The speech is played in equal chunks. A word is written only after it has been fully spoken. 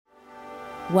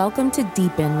Welcome to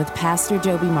Deepen with Pastor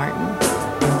Joby Martin.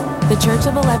 The Church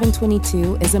of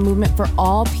 1122 is a movement for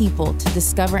all people to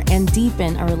discover and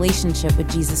deepen a relationship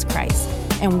with Jesus Christ.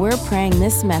 And we're praying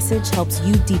this message helps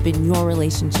you deepen your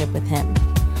relationship with Him.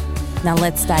 Now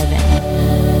let's dive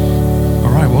in.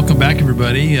 All right, welcome back,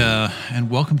 everybody, and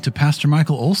welcome to Pastor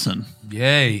Michael Olson.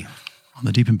 Yay. On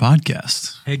the Deepen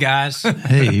Podcast. Hey, guys.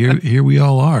 Hey, here we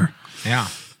all are. Yeah.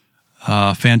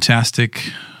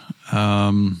 Fantastic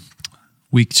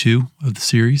week 2 of the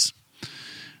series.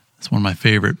 It's one of my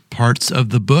favorite parts of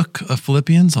the book of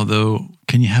Philippians, although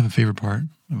can you have a favorite part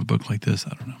of a book like this?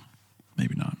 I don't know.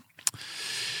 Maybe not.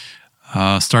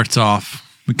 Starts off,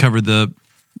 we covered the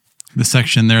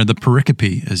section there, the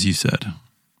pericope, as you said.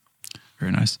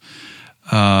 Very nice.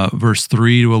 Verse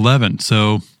 3 to 11.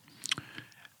 So,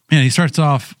 man, he starts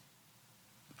off,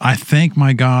 I thank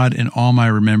my God in all my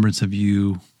remembrance of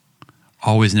you,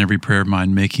 always in every prayer of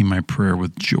mine, making my prayer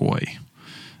with joy.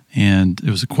 And it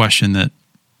was a question that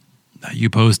you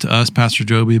posed to us, Pastor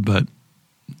Joby, but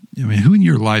I mean, who in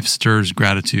your life stirs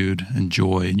gratitude and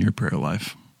joy in your prayer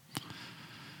life?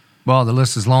 Well, the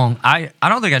list is long. I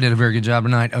don't think I did a very good job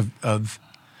tonight of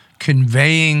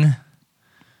conveying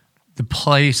the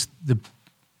place the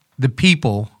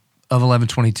people of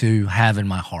 1122 have in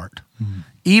my heart. Mm-hmm.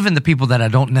 Even the people that I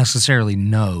don't necessarily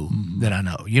know that I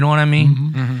know. You know what I mean?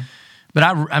 Mm-hmm. Mm-hmm. But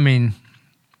I mean,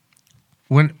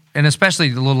 and especially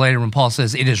a little later when Paul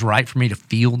says, it is right for me to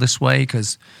feel this way,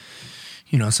 because,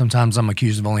 you know, sometimes I'm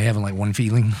accused of only having like one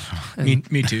feeling.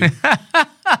 Me too.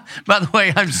 By the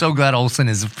way, I'm so glad Olson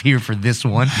is here for this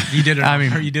one. You did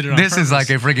it. You did it on this purpose. Is like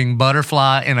a freaking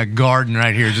butterfly in a garden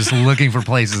right here, just looking for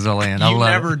places to land. You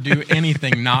never do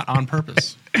anything not on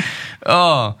purpose.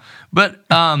 Oh, but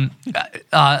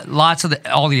lots of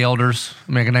all the elders.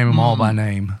 I mean, I can name them all by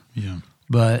name. Yeah.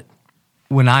 But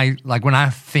when I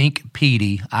think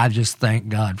Petey, I just thank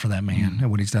God for that man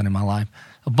and what he's done in my life.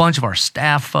 A bunch of our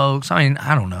staff folks. I mean,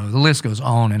 I don't know. The list goes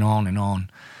on and on and on.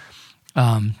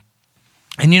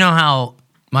 And you know how,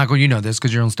 Michael, you know this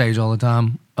because you're on stage all the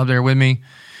time up there with me.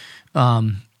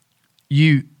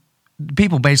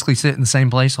 People basically sit in the same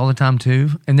place all the time too,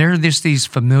 and there are just these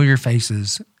familiar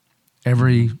faces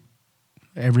every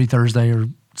Thursday or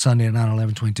Sunday at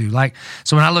 1122. Like,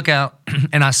 so when I look out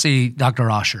and I see Dr.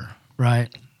 Osher,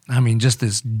 right? I mean, just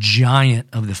this giant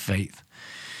of the faith,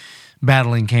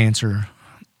 battling cancer,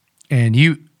 and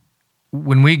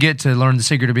when we get to learn the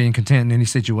secret of being content in any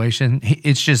situation,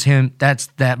 it's just him. That's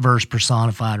that verse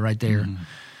personified right there. Mm.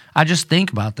 I just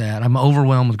think about that. I'm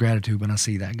overwhelmed with gratitude when I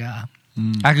see that guy.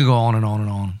 Mm. I could go on and on and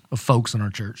on of folks in our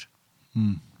church.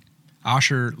 Mm.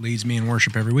 Asher leads me in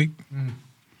worship every week. Mm.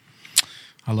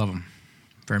 I love him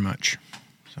very much.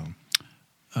 So,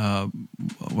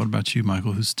 what about you,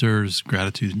 Michael? Who stirs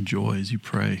gratitude and joy as you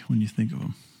pray when you think of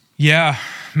him? Yeah,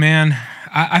 man,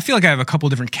 I feel like I have a couple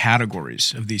different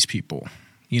categories of these people,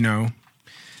 you know.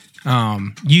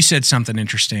 You said something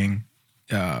interesting.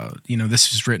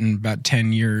 This was written about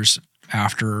 10 years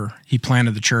after he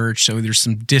planted the church, so there's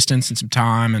some distance and some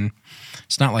time, and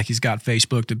it's not like he's got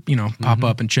Facebook to, pop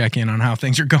up and check in on how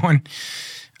things are going.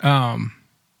 And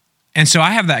so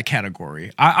I have that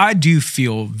category. I do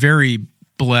feel very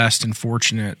blessed and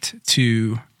fortunate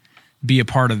to be a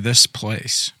part of this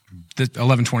place, the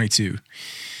 1122.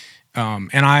 And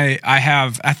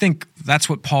I think that's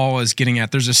what Paul is getting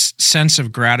at. There's a sense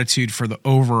of gratitude for the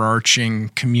overarching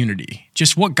community,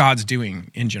 just what God's doing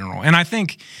in general. And I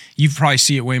think you probably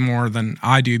see it way more than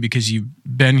I do because you've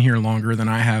been here longer than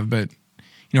I have. But,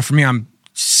 for me, I'm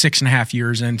 6.5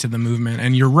 years into the movement.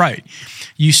 And you're right.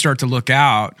 You start to look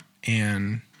out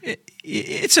and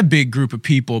it's a big group of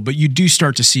people, but you do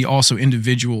start to see also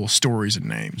individual stories and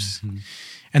names. Mm-hmm.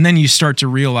 And then you start to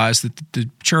realize that the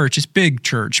church is big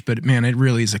church, but man, it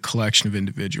really is a collection of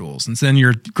individuals. And then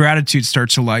your gratitude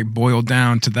starts to boil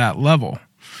down to that level.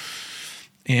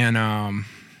 And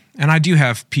I do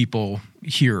have people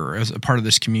here as a part of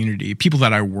this community, people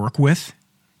that I work with,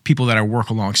 people that I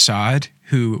work alongside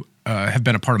who have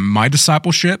been a part of my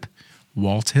discipleship.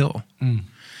 Walt Hill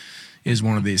is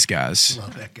one of these guys.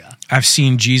 Love that guy. I've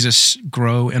seen Jesus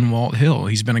grow in Walt Hill.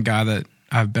 He's been a guy that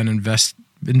I've been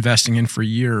investing in for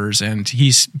years, and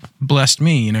he's blessed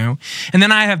me, And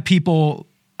then I have people,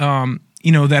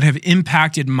 that have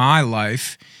impacted my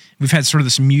life. We've had sort of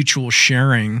this mutual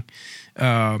sharing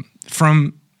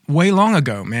from way long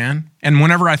ago, man. And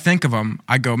whenever I think of them,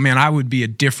 I go, man, I would be a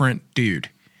different dude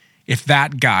if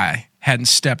that guy hadn't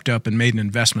stepped up and made an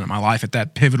investment in my life at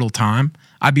that pivotal time.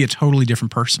 I'd be a totally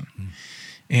different person.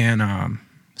 And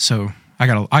so I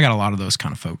got a lot of those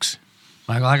kind of folks.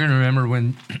 Michael, I can remember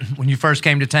when you first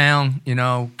came to town,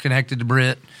 connected to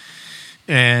Britt,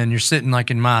 and you're sitting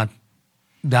like in my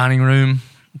dining room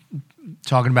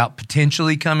talking about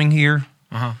potentially coming here.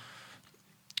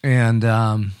 And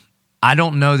I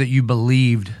don't know that you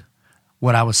believed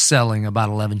what I was selling about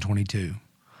 1122.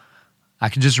 I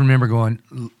can just remember going,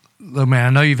 look, man, I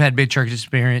know you've had big church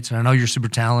experience, and I know you're super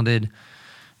talented,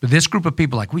 but this group of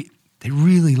people, like they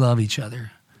really love each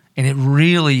other. And it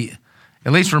really,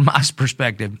 at least from my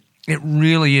perspective, it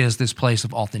really is this place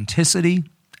of authenticity.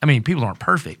 I mean, people aren't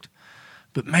perfect,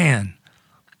 but man,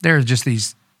 there are just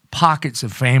these pockets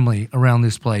of family around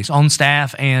this place, on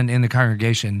staff and in the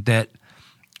congregation, that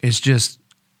it's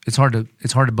hard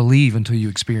to believe until you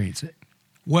experience it.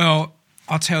 Well,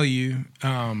 I'll tell you,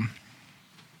 I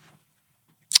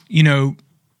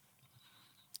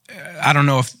don't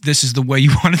know if this is the way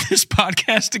you wanted this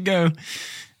podcast to go,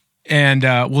 and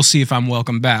we'll see if I'm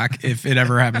welcome back if it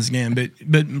ever happens again.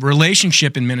 But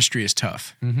relationship in ministry is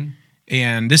tough,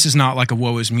 and this is not like a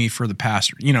woe is me for the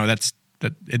pastor.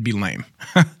 That it'd be lame.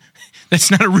 That's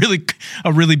not a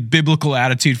really biblical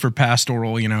attitude for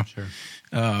pastoral. Sure.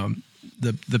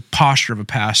 The posture of a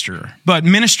pastor, but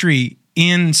ministry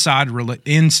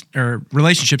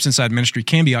relationships inside ministry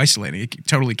can be isolating. It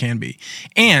totally can be,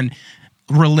 and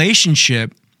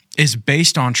relationship is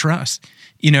based on trust.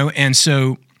 And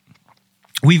so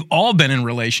we've all been in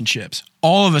relationships.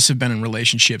 All of us have been in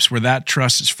relationships where that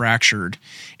trust is fractured,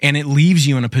 and it leaves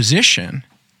you in a position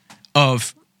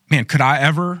of, man, could I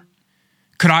ever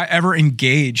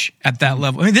engage at that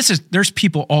level? I mean, there's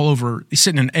people all over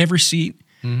sitting in every seat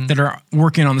that are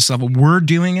working on this level. We're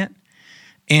doing it.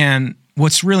 And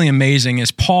what's really amazing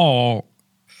is Paul,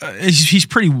 he's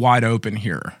pretty wide open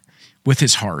here with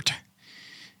his heart.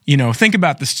 Think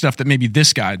about the stuff that maybe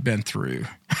this guy had been through.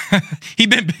 He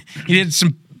had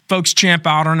some folks champ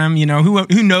out on him,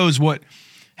 who knows what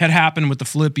had happened with the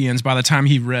Philippians by the time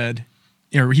he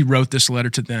wrote this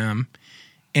letter to them.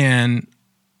 And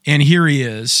here he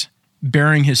is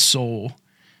bearing his soul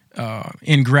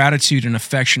in gratitude and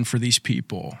affection for these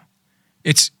people.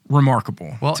 It's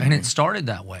remarkable. Well, and it started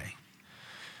that way.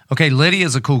 Okay,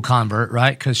 Lydia's a cool convert,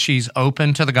 right? Because she's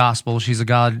open to the gospel. She's a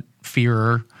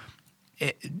God-fearer,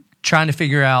 trying to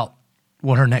figure out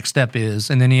what her next step is.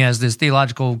 And then he has this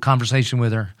theological conversation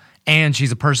with her, and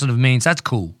she's a person of means. That's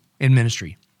cool in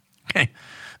ministry. Okay.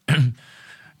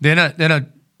 Then a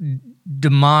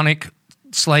demonic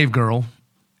slave girl,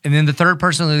 and then the third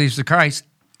person that leads to Christ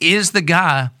is the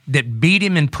guy that beat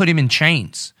him and put him in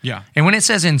chains. Yeah. And when it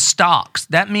says in stocks,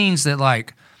 that means that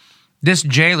like this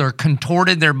jailer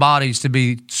contorted their bodies to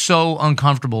be so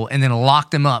uncomfortable and then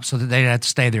locked them up so that they'd have to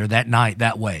stay there that night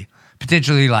that way.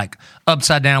 Potentially like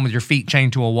upside down with your feet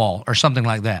chained to a wall or something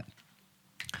like that.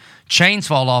 Chains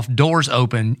fall off, doors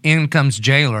open, in comes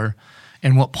jailer.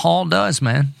 And what Paul does,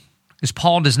 man, is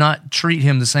Paul does not treat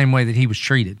him the same way that he was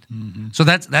treated. So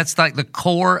that's like the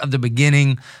core of the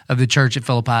beginning of the church at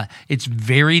Philippi. It's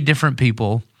very different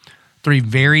people, three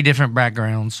very different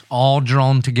backgrounds, all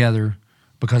drawn together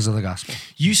because of the gospel.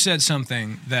 You said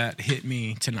something that hit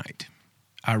me tonight.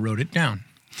 I wrote it down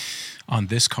on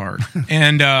this card.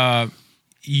 And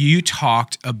you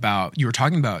were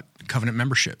talking about covenant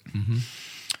membership.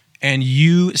 And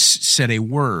you said a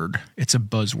word. It's a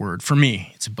buzzword. For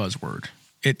me, it's a buzzword.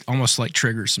 It almost like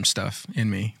triggers some stuff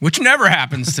in me, which never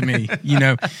happens to me,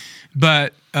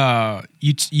 But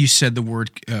you said the word.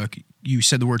 You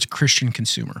said the words Christian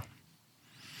consumer.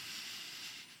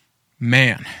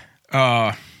 Man,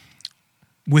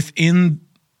 within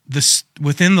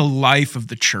the life of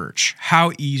the church,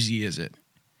 how easy is it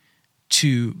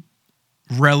to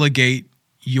relegate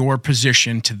your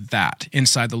position to that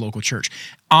inside the local church?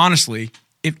 Honestly,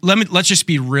 let's just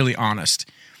be really honest.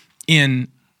 In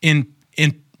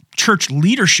church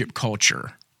leadership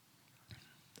culture,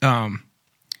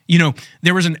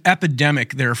 there was an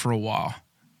epidemic there for a while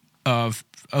of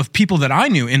people that I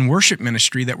knew in worship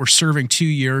ministry that were serving 2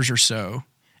 years or so,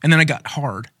 and then it got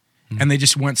hard, and they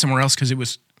just went somewhere else because it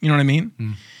was, you know what I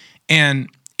mean? And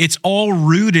it's all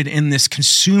rooted in this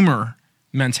consumer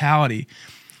mentality.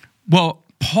 Well,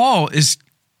 Paul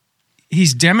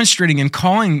he's demonstrating and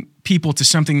calling people to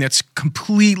something it's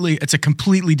a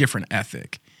completely different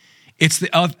ethic. It's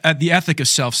the ethic of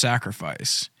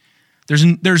self-sacrifice.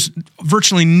 There's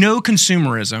virtually no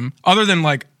consumerism other than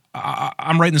like,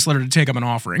 I'm writing this letter to take up an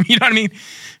offering. You know what I mean?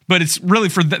 But it's really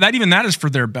for that. Even that is for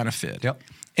their benefit. Yep.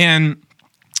 And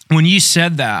when you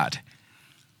said that,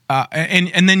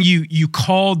 and then you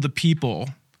called the people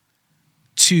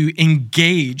to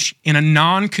engage in a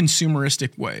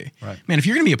non-consumeristic way. Right. Man, if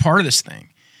you're going to be a part of this thing,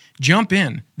 jump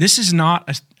in. This is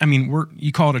not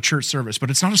you call it a church service, but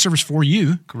it's not a service for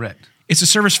you. Correct. It's a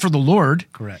service for the Lord.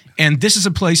 Correct. And this is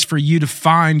a place for you to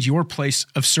find your place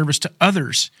of service to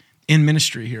others in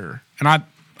ministry here. And I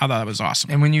thought that was awesome.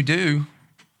 And when you do,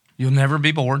 you'll never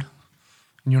be bored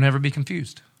and you'll never be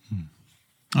confused.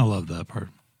 I love that part.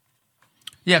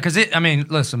 Yeah, because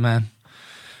listen, man,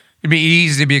 it'd be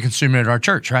easy to be a consumer at our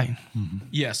church, right?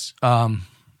 Yes.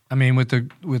 With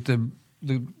the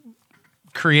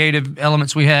creative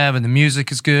elements we have, and the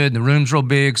music is good, and the room's real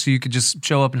big, so you could just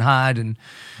show up and hide and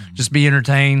just be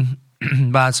entertained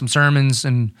by some sermons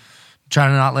and try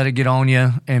to not let it get on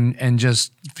you and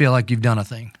just feel like you've done a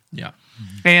thing. Yeah.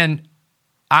 And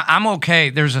I'm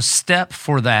okay. There's a step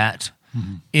for that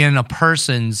in a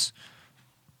person's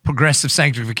progressive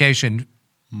sanctification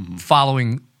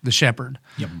following the shepherd.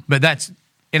 Yep. But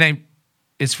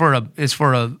it's for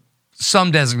a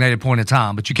some designated point of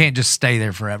time, but you can't just stay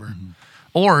there forever.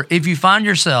 Or if you find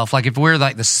yourself, like if we're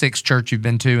like the sixth church you've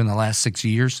been to in the last 6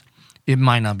 years, it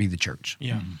might not be the church.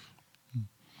 Yeah.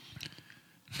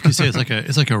 You say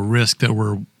it's like a risk that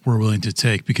we're willing to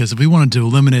take, because if we wanted to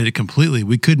eliminate it completely,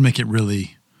 we could make it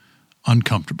really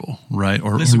uncomfortable, right?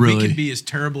 Or Listen, really we could be as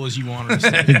terrible as you want us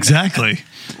to. exactly.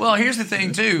 Well, here's the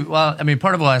thing too. Well,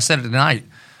 part of what I said tonight,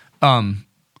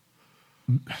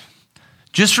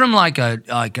 just from like a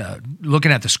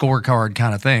looking at the scorecard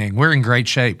kind of thing, we're in great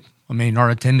shape. Our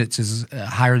attendance is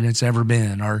higher than it's ever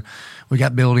been. We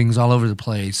got buildings all over the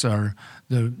place.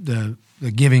 The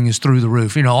giving is through the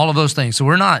roof. All of those things. So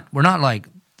we're not like,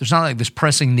 there's not like this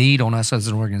pressing need on us as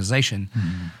an organization.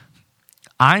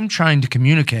 I'm trying to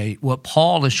communicate what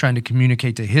Paul is trying to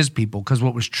communicate to his people, because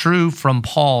what was true from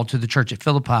Paul to the church at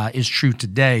Philippi is true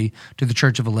today to the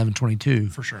church of 1122.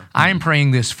 For sure. I am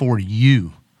praying this for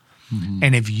you.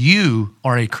 And if you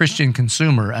are a Christian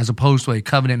consumer as opposed to a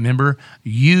covenant member,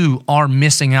 you are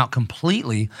missing out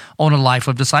completely on a life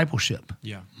of discipleship.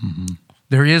 Yeah.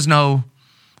 There is no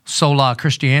sola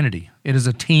Christianity. It is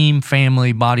a team,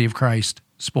 family, body of Christ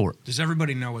sport. Does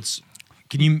everybody know what's?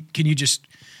 Can you just?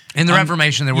 In the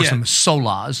Reformation, there were yeah. some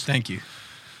solas. Thank you.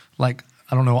 Like,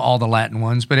 I don't know all the Latin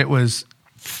ones, but it was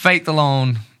faith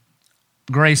alone,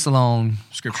 grace alone,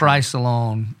 Scripture. Christ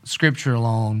alone, Scripture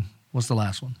alone. What's the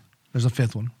last one? There's a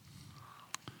fifth one.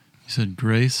 You said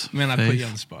grace. Man, I faith. put you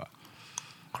on the spot.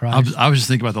 Christ. I was just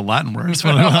thinking about the Latin words.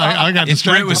 I got If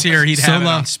distracted. Brett was here, he'd have it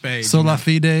on spade. Sola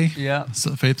fide. Yeah.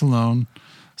 Faith alone.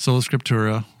 Sola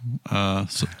scriptura.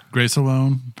 Grace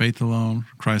alone. Faith alone.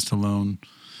 Christ alone.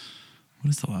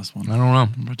 What is the last one? I don't know.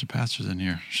 A bunch of pastors in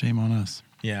here. Shame on us.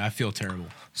 Yeah, I feel terrible.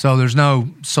 So there's no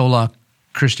sola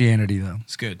Christianity, though.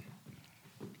 It's good.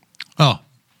 Oh,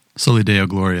 Soli Deo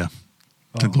Gloria.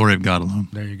 The glory of God alone.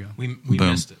 There you go. We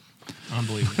Boom. missed it.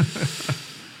 Unbelievable.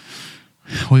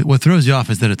 What throws you off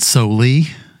is that it's soli,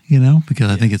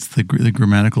 because I think it's the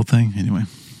grammatical thing. Anyway.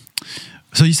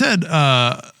 So you said,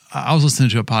 I was listening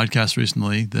to a podcast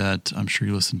recently that I'm sure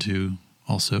you listened to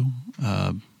also,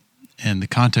 and the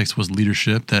context was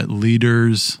leadership, that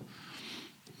leaders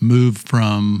move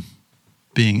from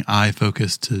being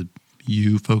I-focused to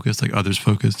you-focused, like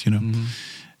others-focused,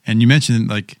 And you mentioned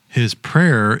like his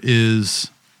prayer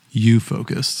is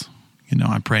you-focused.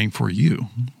 I'm praying for you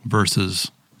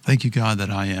versus thank you, God, that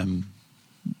I am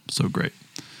so great.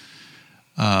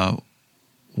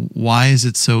 Why is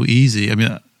it so easy?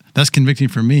 That's convicting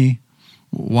for me.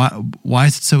 Why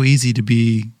is it so easy to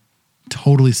be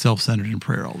totally self-centered in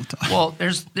prayer all the time? Well,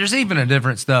 there's even a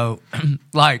difference, though.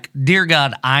 Like, dear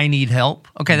God, I need help.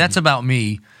 Okay, that's about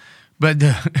me. But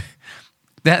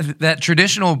that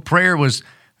traditional prayer was,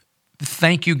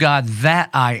 thank you, God, that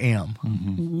I am.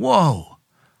 Whoa.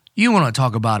 You want to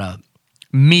talk about a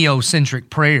me-centric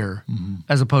prayer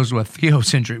as opposed to a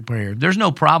theocentric prayer. There's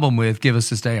no problem with give us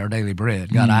this day our daily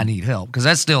bread. God, I need help. Because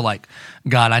that's still like,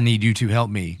 God, I need you to help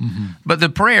me. But the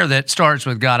prayer that starts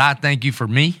with, God, I thank you for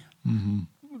me,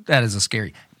 that is a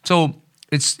scary. So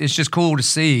it's just cool to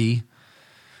see,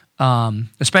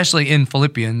 especially in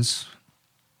Philippians,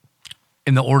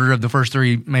 in the order of the first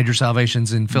three major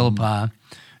salvations in Philippi,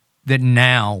 that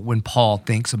now when Paul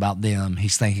thinks about them,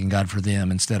 he's thanking God for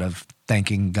them instead of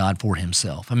thanking God for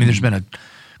himself. There's been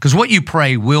because what you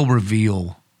pray will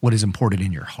reveal what is important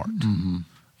in your heart,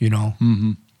 Yeah.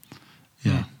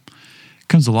 It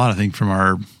comes a lot, I think,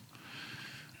 from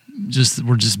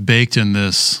we're just baked in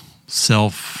this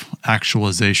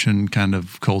self-actualization kind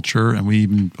of culture, and we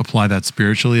even apply that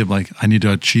spiritually of like, I need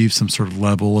to achieve some sort of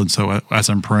level, and so as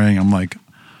I'm praying, I'm like,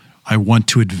 I want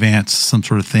to advance some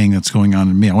sort of thing that's going on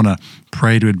in me. I want to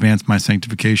pray to advance my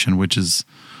sanctification, which is,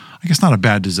 I guess, not a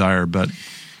bad desire, but...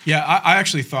 Yeah, I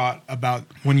actually thought about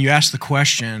when you asked the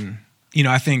question,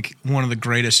 I think one of the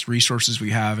greatest resources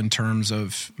we have in terms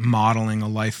of modeling a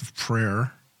life of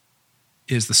prayer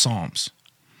is the Psalms.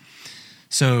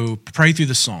 So pray through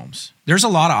the Psalms. There's a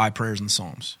lot of I prayers in the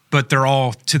Psalms, but they're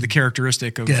all to the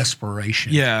characteristic of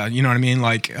desperation. Yeah, you know what I mean?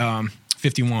 Like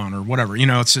 51 or whatever. You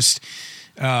know, it's just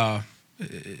that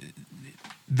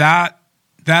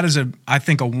is I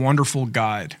think a wonderful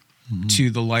guide to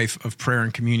the life of prayer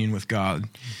and communion with God.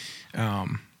 I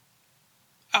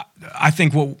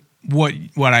think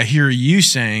what I hear you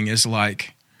saying is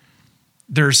like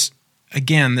there's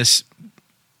again this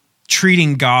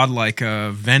treating God like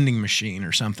a vending machine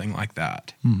or something like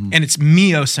that. And it's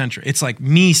me-centered. It's like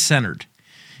me-centered.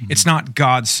 It's not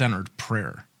God-centered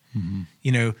prayer.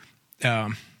 You know, I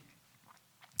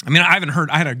mean,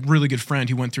 I had a really good friend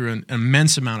who went through an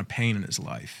immense amount of pain in his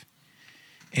life.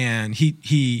 And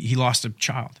he lost a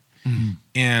child.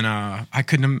 And I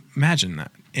couldn't imagine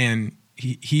that. And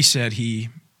he said he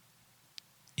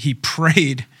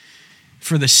prayed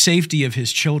for the safety of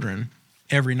his children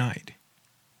every night.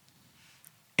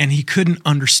 And he couldn't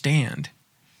understand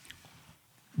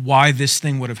why this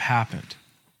thing would have happened.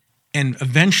 And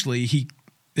eventually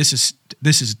this is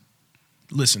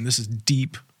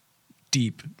deep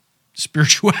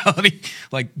spirituality,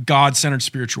 like God-centered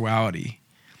spirituality.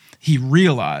 He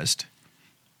realized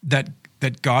that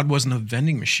God wasn't a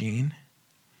vending machine,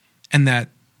 and that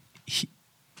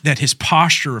his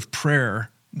posture of prayer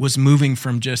was moving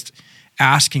from just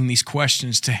asking these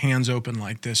questions to hands open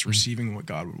like this, receiving what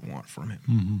God would want from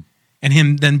him. And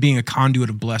him then being a conduit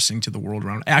of blessing to the world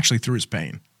around, actually through his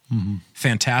pain.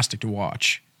 Fantastic to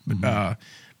watch.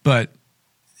 But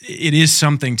it is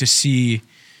something to see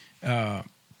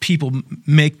people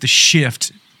make the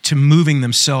shift to moving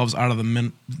themselves out of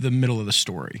the middle of the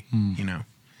story, you know?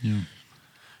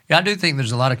 Yeah, I do think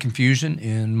there's a lot of confusion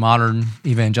in modern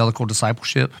evangelical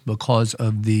discipleship because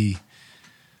of the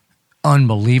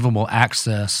unbelievable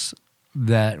access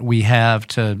that we have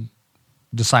to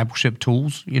discipleship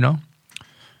tools, you know,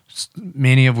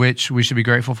 many of which we should be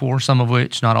grateful for, some of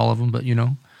which, not all of them, but, you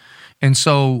know. And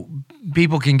so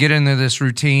people can get into this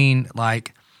routine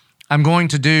like, I'm going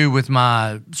to do with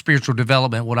my spiritual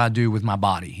development what I do with my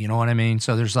body, you know what I mean?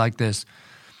 So there's like this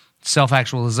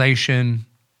self-actualization,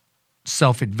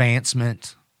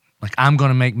 self-advancement, like I'm going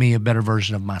to make me a better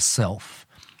version of myself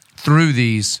through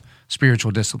these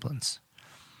spiritual disciplines.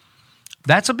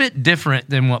 That's a bit different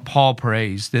than what Paul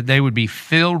prays, that they would be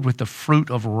filled with the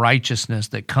fruit of righteousness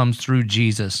that comes through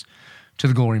Jesus to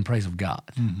the glory and praise of God.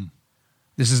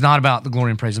 This is not about the glory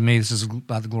and praise of me. This is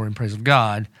about the glory and praise of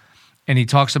God. And he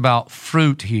talks about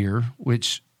fruit here,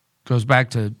 which goes back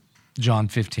to John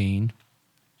 15,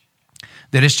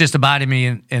 that it's just abide in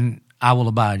me and I will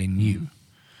abide in you.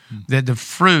 That the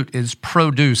fruit is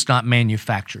produced, not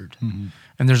manufactured.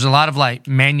 And there's a lot of like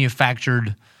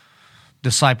manufactured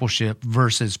discipleship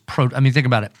versus think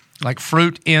about it. Like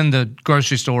fruit in the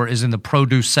grocery store is in the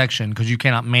produce section because you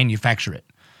cannot manufacture it.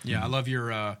 Yeah, I love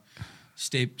your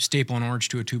staple an orange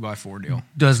to a 2x4 deal.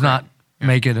 Does not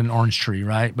make it an orange tree,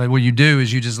 right? But what you do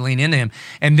is you just lean into him.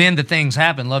 And then the things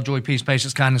happen. Love, joy, peace,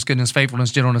 patience, kindness, goodness,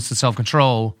 faithfulness, gentleness, and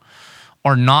self-control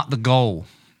are not the goal.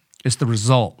 It's the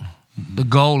result. The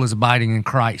goal is abiding in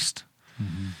Christ.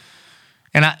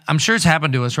 And I'm sure it's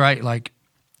happened to us, right? Like,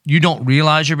 you don't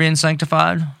realize you're being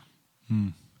sanctified.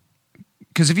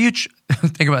 Because if you,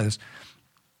 think about this,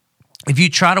 if you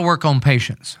try to work on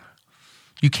patience,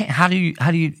 you can't, how do you,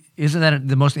 isn't that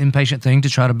the most impatient thing to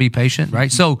try to be patient,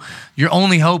 right? So your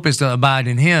only hope is to abide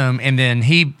in him, and then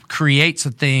he creates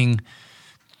a thing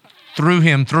through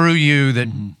him, through you that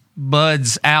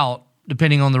buds out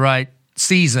depending on the right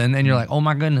season, and you're like, oh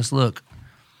my goodness, look,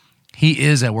 he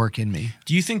is at work in me.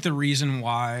 Do you think the reason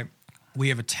why we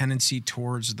have a tendency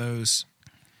towards those...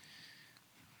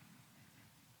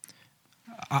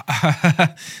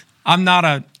 I've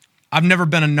never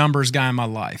been a numbers guy in my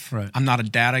life. Right. I'm not a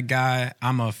data guy.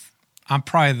 I'm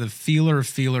probably the feeler of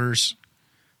feelers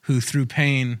who, through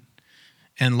pain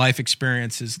and life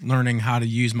experience, is learning how to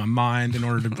use my mind in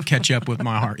order to catch up with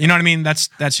my heart. You know what I mean? That's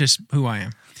just who I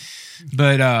am.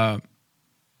 But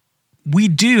we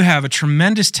do have a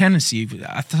tremendous tendency,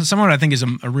 some of it I think is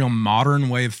a real modern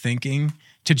way of thinking,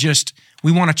 to just,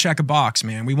 we want to check a box,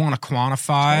 man. We want to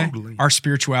quantify our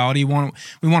spirituality. We want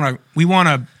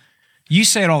to, you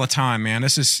say it all the time, man.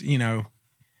 This is,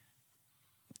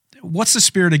 what's the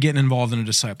spirit of getting involved in a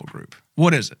disciple group?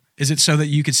 What is it? Is it so that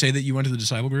you could say that you went to the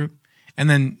disciple group? And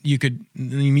then you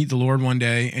meet the Lord one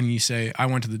day and you say, I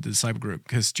went to the disciple group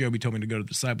because Joby told me to go to the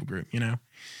disciple group,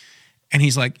 And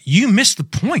he's like, you missed the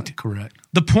point. Correct.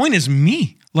 The point is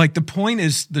me. Like, the point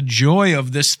is the joy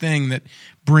of this thing that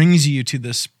brings you to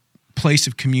this place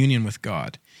of communion with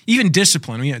God. Even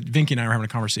discipline. Vinky and I were having a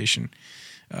conversation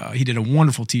he did a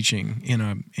wonderful teaching in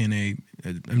a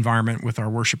environment with our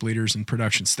worship leaders and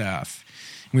production staff.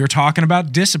 We were talking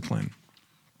about discipline.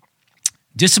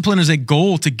 Discipline is a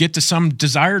goal to get to some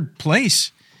desired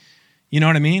place. You know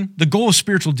what I mean? The goal of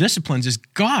spiritual disciplines is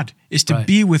God, is to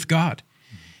be with God.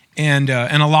 And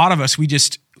a lot of us,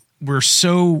 we're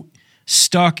so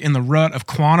stuck in the rut of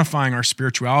quantifying our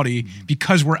spirituality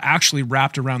because we're actually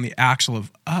wrapped around the axle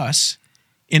of us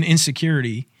in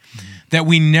insecurity that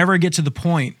we never get to the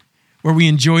point where we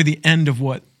enjoy the end of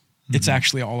what it's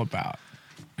actually all about.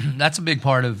 That's a big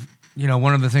part of,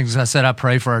 one of the things I said I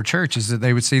pray for our church is that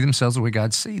they would see themselves the way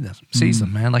God sees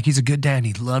them, man. Like, he's a good dad and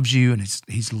he loves you and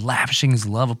he's lavishing his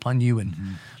love upon you. And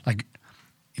like,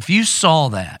 if you saw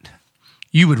that,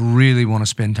 you would really want to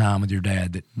spend time with your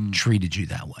dad that treated you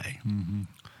that way.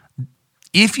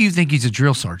 If you think he's a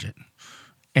drill sergeant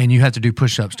and you have to do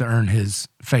push-ups to earn his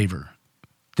favor,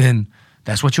 then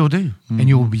that's what you'll do. And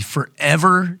you will be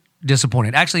forever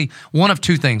disappointed. Actually, one of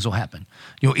two things will happen.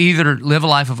 You'll either live a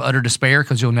life of utter despair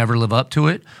because you'll never live up to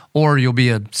it, or you'll be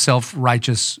a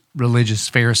self-righteous religious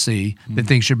Pharisee that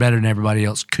thinks you're better than everybody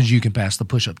else because you can pass the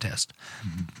push-up test.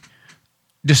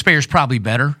 Despair is probably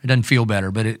better. It doesn't feel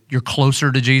better, but you're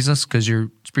closer to Jesus because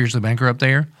you're spiritually bankrupt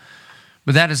there.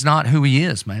 But that is not who he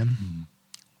is, man.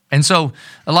 And so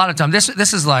a lot of times,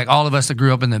 this is like all of us that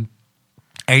grew up in the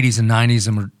 80s and 90s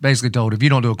and were basically told, if you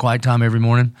don't do a quiet time every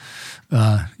morning,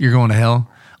 you're going to hell.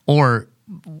 Or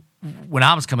when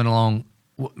I was coming along,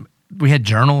 we had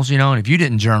journals, and if you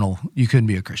didn't journal, you couldn't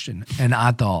be a Christian. And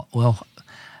I thought, well,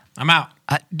 I'm out.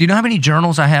 Do you know how many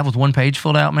journals I have with one page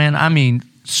filled out, man? I mean,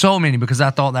 so many, because I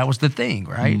thought that was the thing,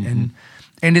 right?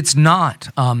 And it's not.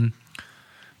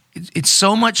 It's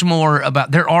so much more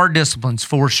about, there are disciplines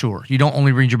for sure. You don't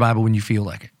only read your Bible when you feel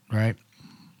like it, right?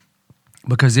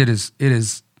 Because it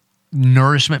is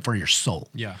nourishment for your soul.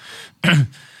 Yeah.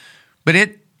 But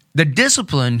the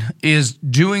discipline is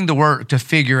doing the work to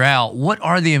figure out what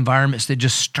are the environments that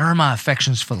just stir my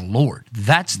affections for the Lord.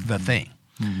 That's the thing.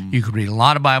 You could read a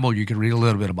lot of Bible, you could read a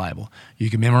little bit of Bible. You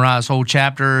can memorize whole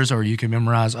chapters, or you can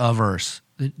memorize a verse.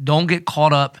 Don't get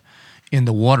caught up in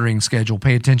the watering schedule.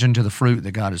 Pay attention to the fruit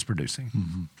that God is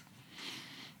producing.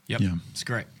 Yep. Yeah. It's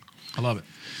great. I love it.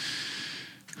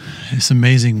 It's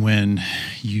amazing when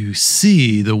you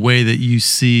see the way that you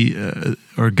see,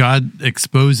 or God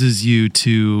exposes you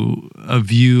to a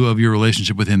view of your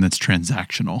relationship with him that's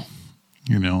transactional.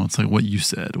 It's like what you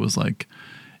said was like,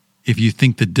 if you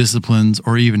think the disciplines,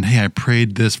 or even, hey, I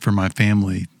prayed this for my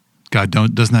family, God,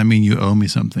 doesn't that mean you owe me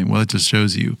something? Well, it just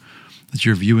shows you that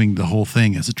you're viewing the whole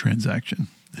thing as a transaction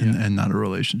and not a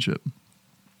relationship.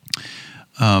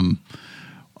 I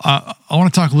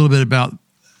want to talk a little bit about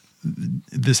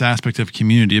this aspect of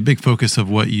community. A big focus of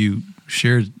what you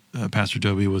shared, Pastor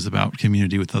Joby, was about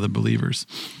community with other believers.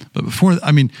 But before,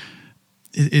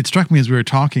 it struck me as we were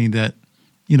talking that,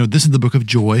 this is the book of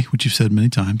joy, which you've said many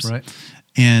times. Right.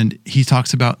 And he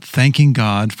talks about thanking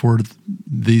God for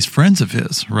these friends of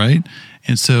his, right?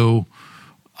 And so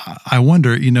I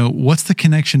wonder, what's the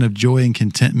connection of joy and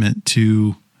contentment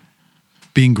to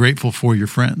being grateful for your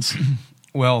friends?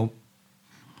 Well,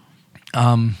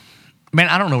 man,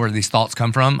 I don't know where these thoughts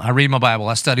come from. I read my Bible,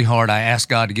 I study hard, I ask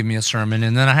God to give me a sermon,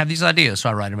 and then I have these ideas, so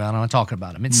I write about them and I talk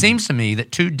about them. It seems to me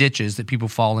that two ditches that people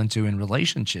fall into in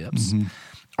relationships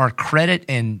are credit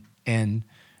and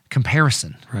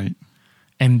comparison. Right.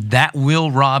 And that will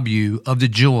rob you of the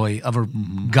joy of a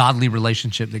godly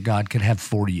relationship that God could have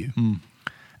for you.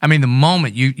 The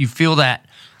moment you feel that,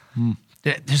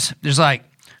 there's like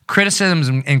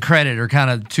criticism and credit are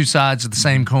kind of two sides of the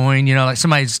same coin. Like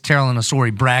somebody's telling a story,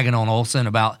 bragging on Olson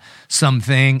about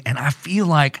something, and I feel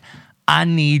like I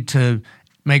need to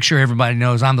make sure everybody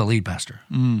knows I'm the lead pastor.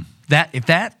 That if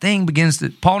that thing begins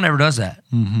to, Paul never does that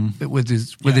with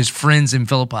his friends in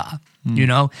Philippi. He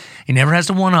never has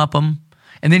to one up them.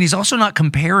 And then he's also not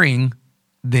comparing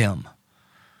them.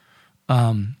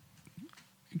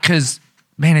 Because,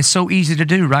 man, it's so easy to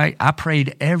do, right? I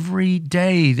prayed every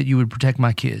day that you would protect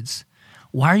my kids.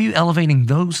 Why are you elevating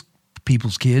those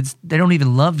people's kids? They don't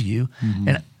even love you.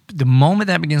 And the moment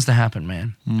that begins to happen,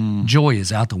 man, joy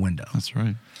is out the window. That's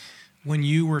right. When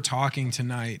you were talking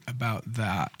tonight about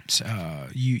that,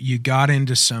 you got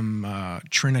into some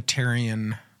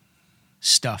Trinitarian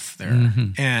stuff there.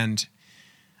 And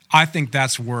I think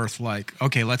that's worth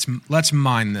okay, let's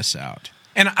mine this out.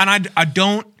 And I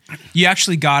don't, you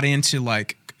actually got into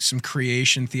some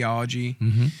creation theology.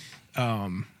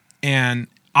 And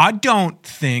I don't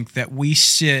think that we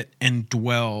sit and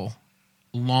dwell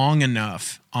long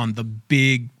enough on the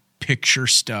big picture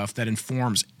stuff that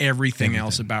informs everything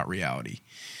else about reality.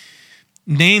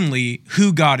 Namely,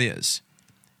 who God is.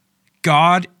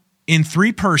 God in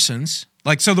three persons,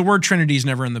 like, so the word Trinity is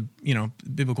never in the,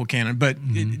 biblical canon, but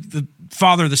the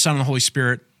Father, the Son, and the Holy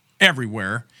Spirit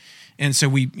everywhere. And so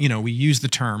we use the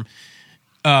term,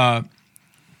 God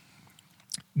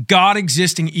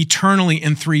existing eternally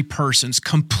in three persons,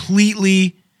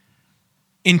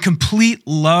 in complete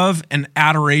love and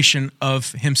adoration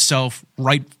of himself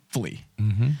rightfully.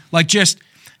 Like just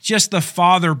the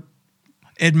Father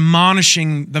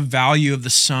admonishing the value of the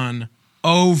Son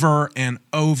over and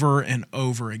over and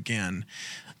over again.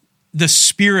 The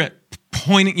Spirit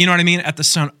pointing, you know what I mean, at the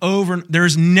Son over.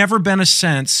 There's never been a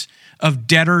sense of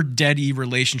debtor-deady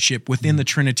relationship within the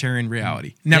Trinitarian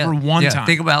reality. Never one time.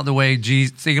 Think about the way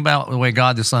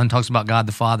God the Son talks about God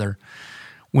the Father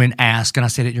when asked, and I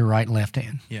sit at your right and left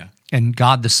hand. Yeah. And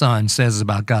God the Son says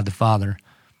about God the Father,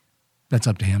 that's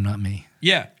up to him, not me.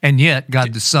 Yeah. And yet,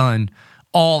 God the Son,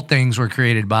 all things were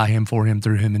created by him, for him,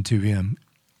 through him, and to him.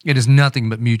 It is nothing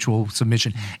but mutual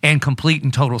submission and complete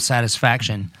and total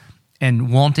satisfaction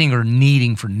and wanting or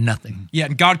needing for nothing. Yeah,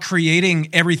 and God creating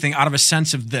everything out of a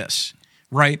sense of this,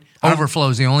 right? Overflow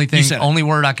is the only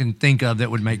word I can think of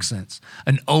that would make sense.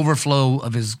 An overflow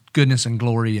of his goodness and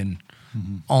glory and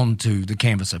onto the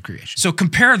canvas of creation. So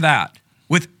compare that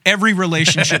with every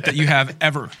relationship that you have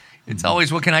ever. It's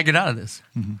always, what can I get out of this?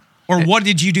 Or what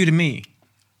did you do to me?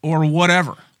 Or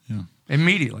whatever. Yeah.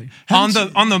 Immediately.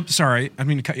 Sorry, I didn't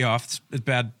mean to cut you off. It's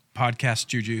bad podcast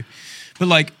juju. But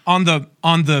like on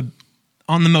the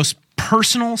most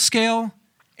personal scale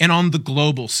and on the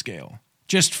global scale,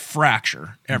 just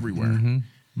fracture everywhere.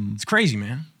 It's crazy,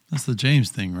 man. That's the James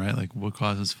thing, right? Like, what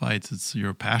causes fights? It's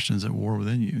your passions at war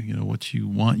within you. You know, what you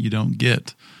want, you don't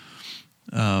get.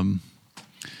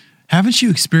 Haven't you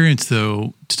experienced,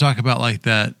 though, to talk about like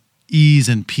that ease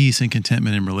and peace and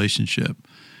contentment in relationship?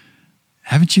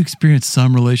 Haven't you experienced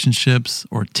some relationships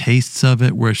or tastes of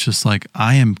it where it's just like,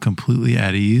 I am completely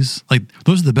at ease? Like,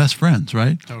 those are the best friends,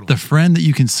 right? Totally. The friend that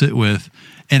you can sit with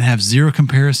and have zero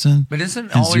comparison. But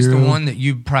isn't always the one that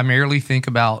you primarily think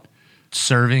about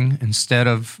serving instead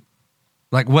of,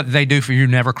 like, what they do for you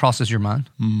never crosses your mind?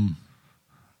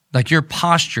 Like, your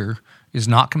posture is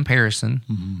not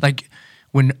comparison. Like,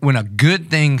 when a good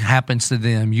thing happens to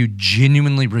them, you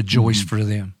genuinely rejoice for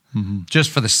them, just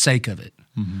for the sake of it.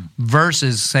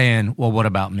 Versus saying, well, what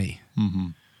about me? Yeah.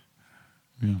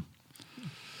 And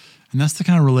that's the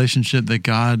kind of relationship that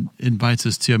God invites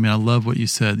us to. I mean, I love what you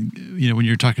said. You know, when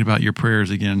you're talking about your prayers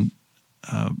again,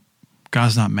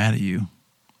 God's not mad at you,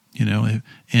 you know?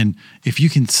 And if you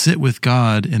can sit with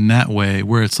God in that way,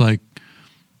 where it's like,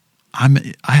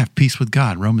 I have peace with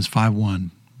God, Romans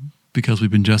 5:1, because we've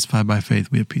been justified by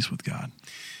faith, we have peace with God.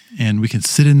 And we can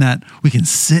sit in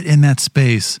that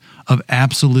space of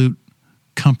absolute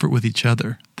comfort with each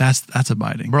other. That's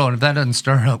abiding, bro. And if that doesn't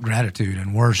stir up gratitude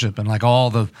and worship and like all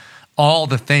the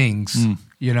things,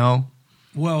 you know.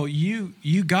 Well,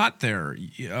 you got there.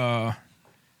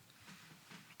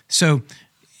 So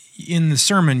in the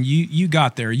sermon, you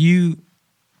got there. You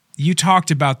talked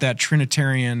about that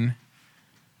Trinitarian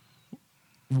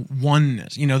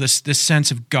oneness. You know, this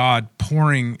sense of God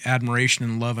pouring admiration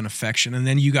and love and affection, and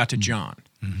then you got to John,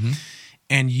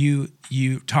 and you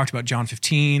talked about John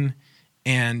 15.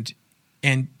 And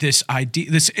this idea,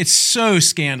 it's so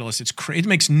scandalous. It's crazy. It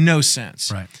makes no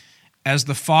sense. Right. As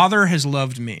the Father has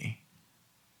loved me,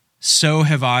 so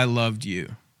have I loved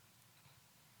you.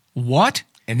 What?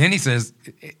 And then he says,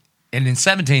 and in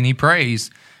 17 he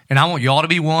prays, and I want you all to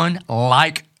be one,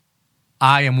 like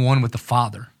I am one with the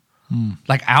Father.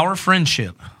 Like our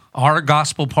friendship, our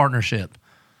gospel partnership,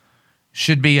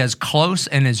 should be as close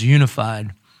and as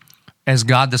unified as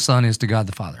God the Son is to God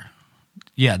the Father.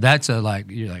 Yeah, that's you're like,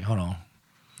 hold on.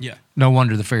 Yeah. No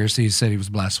wonder the Pharisees said he was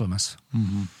blasphemous.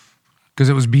 Because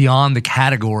it was beyond the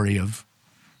category of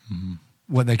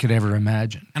what they could ever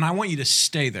imagine. And I want you to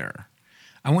stay there.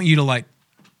 I want you to like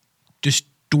just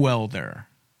dwell there.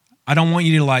 I don't want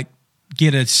you to like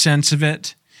get a sense of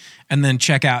it and then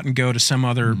check out and go to some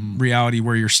other reality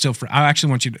where you're still free. I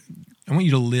want you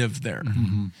to live there.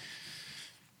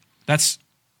 That's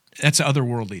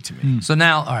otherworldly to me. So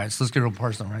now, all right, so let's get real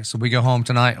personal, right? So we go home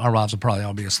tonight. Our wives will probably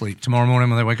all be asleep. Tomorrow morning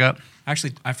when they wake up?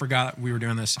 Actually, I forgot we were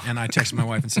doing this, and I texted my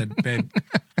wife and said, babe,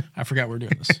 I forgot we're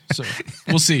doing this. So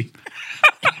we'll see.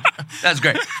 That's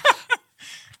great.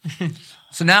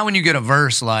 So now when you get a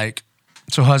verse like,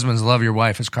 so husbands, love your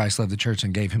wife as Christ loved the church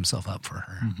and gave himself up for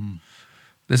her.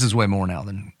 This is way more now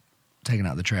than taking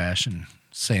out the trash and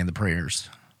saying the prayers.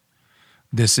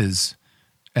 This is,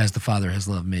 as the Father has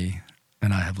loved me,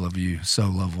 and I have loved you, so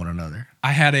love one another.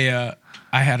 I've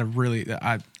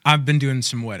been doing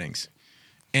some weddings,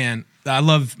 and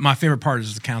my favorite part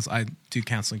is the counsel. I do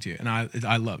counseling too, and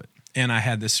I love it. and I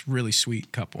had this really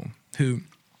sweet couple who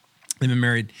they've been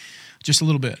married just a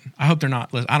little bit. I hope they're not.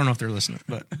 I don't know if they're listening,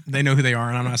 but they know who they are,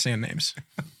 and I'm not saying names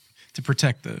to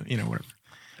protect the whatever.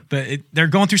 But they're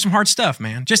going through some hard stuff,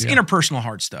 man. Just interpersonal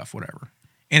hard stuff, whatever.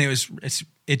 And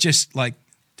it just like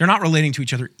they're not relating to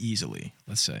each other easily.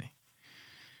 Let's say,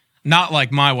 not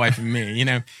like my wife and me,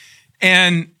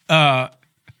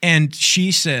 And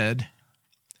she said,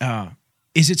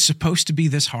 "Is it supposed to be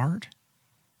this hard?"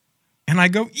 And I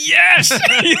go, "Yes,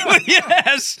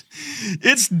 yes.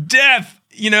 It's death.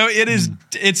 It is.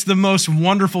 It's the most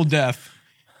wonderful death.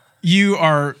 You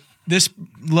are this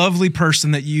lovely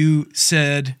person that you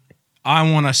said, I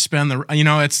want to spend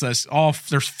it's this all.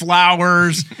 There's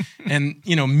flowers and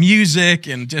music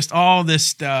and just all this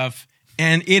stuff,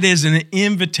 and it is an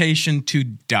invitation to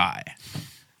die.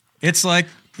 It's like."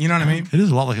 You know what I mean? It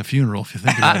is a lot like a funeral if you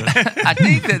think about it. I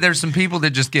think that there's some people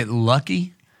that just get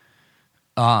lucky,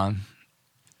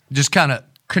 just kind of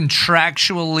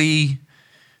contractually,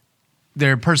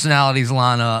 their personalities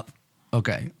line up.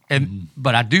 Okay,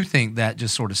 but I do think that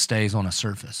just sort of stays on a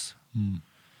surface.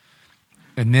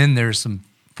 And then there's some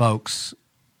folks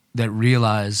that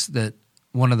realize that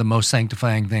one of the most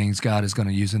sanctifying things God is going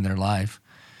to use in their life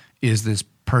is this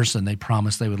person they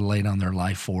promised they would lay down their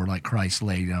life for, like Christ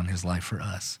laid down his life for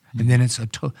us. And then it's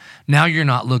now you're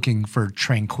not looking for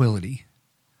tranquility.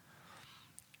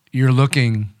 You're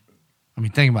looking,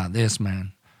 think about this,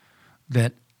 man,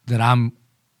 that I'm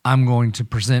going to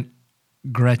present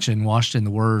Gretchen washed in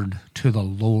the word to the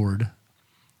Lord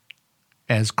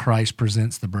as Christ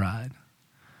presents the bride.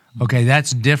 Okay,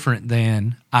 that's different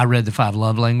than I read the 5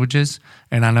 love languages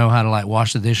and I know how to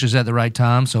wash the dishes at the right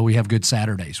time, so we have good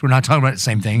Saturdays. We're not talking about the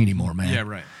same thing anymore, man. Yeah,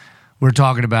 right. We're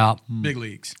talking about big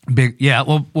leagues.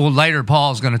 Well, later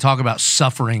Paul's going to talk about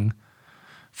suffering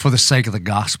for the sake of the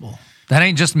gospel. That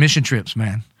ain't just mission trips,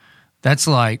 man. That's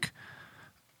like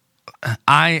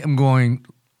I am going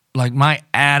my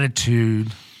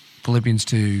attitude, Philippians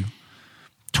 2,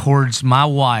 towards my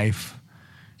wife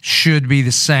should be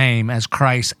the same as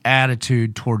Christ's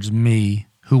attitude towards me,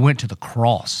 who went to the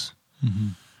cross. Mm-hmm.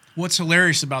 What's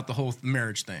hilarious about the whole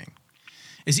marriage thing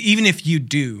is even if you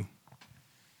do,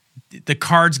 the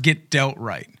cards get dealt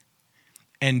right.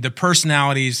 And the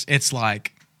personalities, it's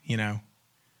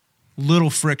little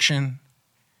friction.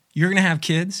 You're going to have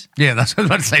kids. Yeah, that's what I was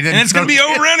about to say. And it's going to be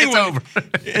over anyway. It's over.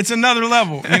 It's another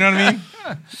level. You know what I mean?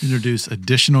 Introduce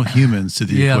additional humans to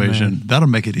the equation. Man. That'll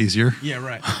make it easier. Yeah,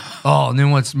 right. Oh, and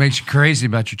then what makes you crazy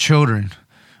about your children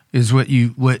is what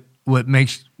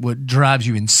drives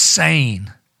you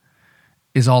insane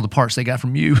is all the parts they got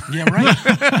from you. Yeah, right.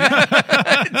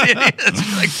 It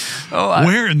is.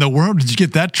 Where in the world did you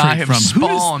get that trait I have from?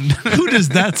 Spawned. Who does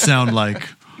that sound like?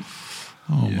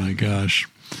 Oh my gosh.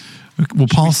 Well,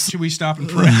 Paul, should we stop and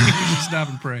pray? We should stop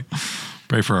and pray.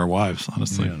 Pray for our wives,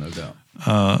 honestly. Yeah, no doubt.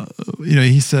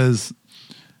 He says,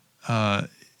 it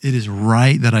is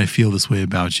right that I feel this way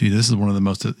about you. This is one of the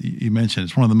most, you mentioned,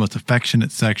 it's one of the most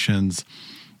affectionate sections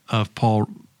of Paul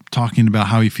talking about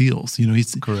how he feels.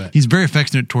 Correct. He's very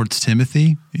affectionate towards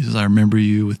Timothy. He says, I remember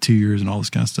you with 2 years and all this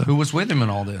kind of stuff. Who was with him in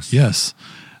all this? Yes.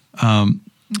 And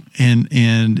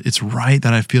it's right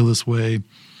that I feel this way.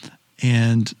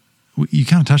 And you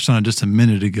kind of touched on it just a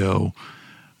minute ago,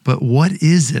 but what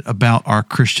is it about our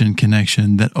Christian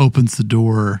connection that opens the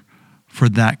door for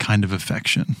that kind of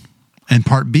affection? And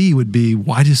part B would be,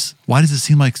 why does it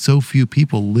seem like so few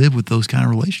people live with those kind of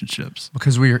relationships?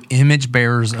 Because we are image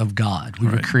bearers of God. We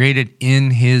were created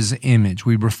in his image.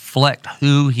 We reflect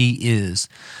who he is.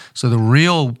 So the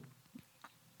real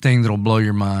thing that'll blow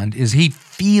your mind is he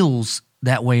feels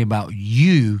that way about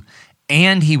you,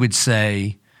 and he would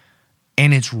say,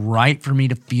 and it's right for me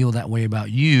to feel that way about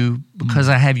you because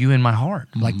I have you in my heart.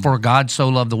 Like, for God so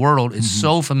loved the world is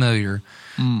so familiar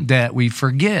that we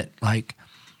forget. Like,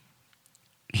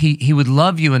 he would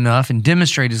love you enough and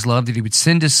demonstrate his love that he would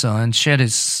send his son, shed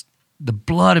the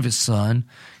blood of his son.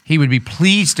 He would be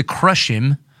pleased to crush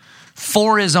him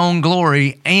for his own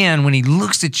glory. And when he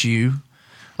looks at you,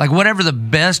 like whatever the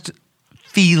best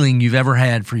feeling you've ever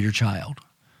had for your child,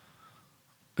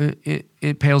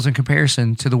 it pales in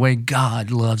comparison to the way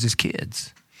God loves his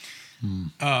kids.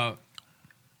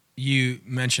 You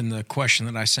mentioned the question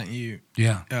that I sent you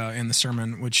in the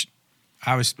sermon, which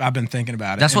I've been thinking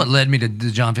about it. That's what led me to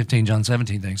the John 15, John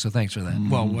 17 thing, so thanks for that.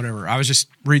 Well, whatever. I was just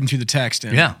reading through the text.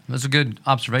 And yeah, that's a good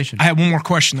observation. I have one more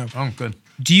question, though. Oh, good.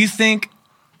 Do you think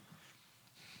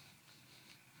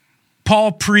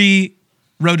Paul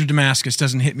pre-road to Damascus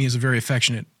doesn't hit me as a very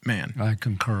affectionate man? I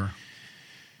concur.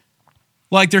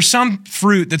 Like, there's some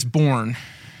fruit that's born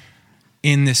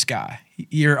in this guy.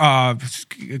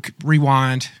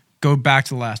 Rewind. go back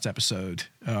to the last episode,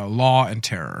 law and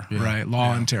terror, right?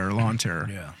 Law and terror, law and terror.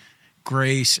 Yeah.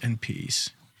 Grace and peace.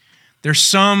 There's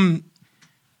some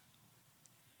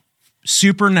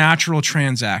supernatural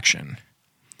transaction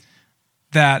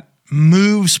that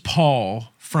moves Paul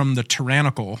from the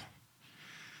tyrannical,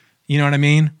 you know what I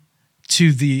mean,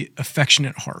 to the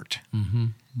affectionate heart. Mm-hmm.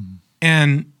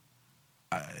 And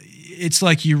it's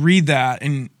like you read that,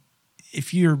 and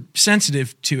if you're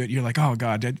sensitive to it, you're like, oh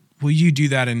God, will you do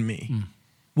that in me?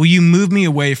 Will you move me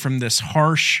away from this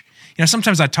harsh,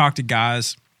 sometimes I talk to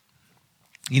guys,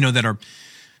 that are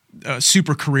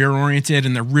super career oriented,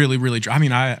 and they're really, really,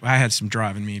 I had some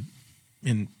drive in me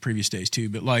in previous days too,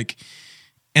 but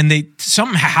and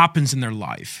something happens in their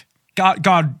life.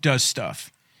 God does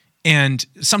stuff, and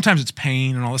sometimes it's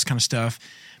pain and all this kind of stuff,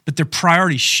 but their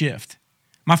priorities shift.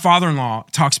 My father-in-law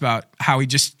talks about how he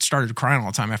just started crying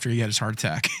all the time after he had his heart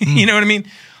attack. You know what I mean?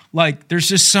 Like, there's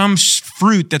just some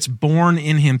fruit that's born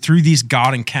in him through these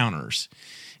God encounters,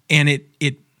 and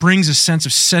it brings a sense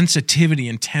of sensitivity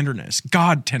and tenderness,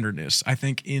 God tenderness, I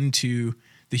think, into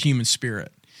the human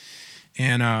spirit.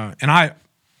 And I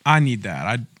need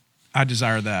that. I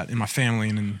desire that in my family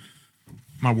and in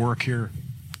my work here.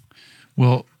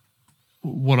 Well,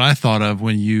 what I thought of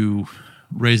when you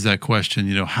raised that question,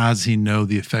 how does he know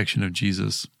the affection of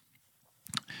Jesus?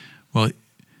 Well,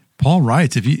 Paul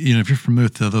writes, if you're familiar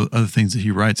with the other things that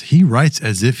he writes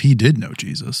as if he did know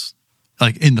Jesus,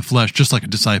 like in the flesh, just like a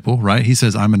disciple, right? He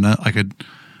says, I'm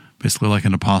basically like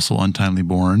an apostle, untimely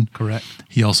born. Correct.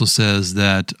 He also says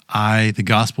that the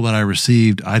gospel that I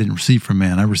received, I didn't receive from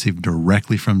man, I received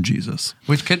directly from Jesus.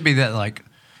 Which could be that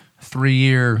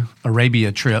 3-year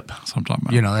Arabia trip. That's what I'm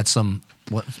talking about. That's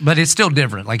but it's still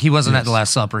different. Like, he wasn't at the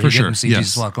Last Supper. He didn't see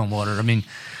Jesus walk on water. I mean,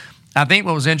 I think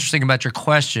what was interesting about your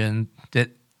question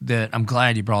that I'm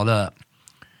glad you brought up,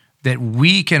 that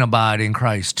we can abide in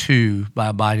Christ too by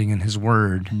abiding in his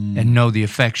word and know the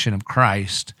affection of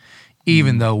Christ,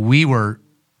 even though we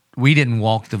didn't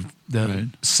walk the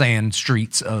sand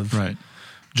streets of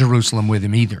Jerusalem with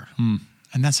him either.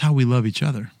 And that's how we love each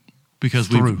other, because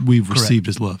we've received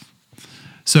his love.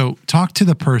 So talk to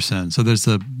the person. So there's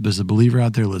a believer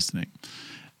out there listening,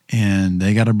 and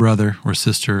they got a brother or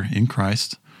sister in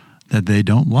Christ that they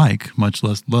don't like, much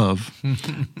less love,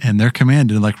 and they're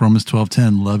commanded, like Romans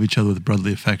 12:10, love each other with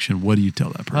brotherly affection. What do you tell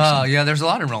that person? Oh, yeah, there's a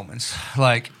lot in Romans.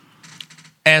 Like,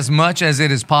 as much as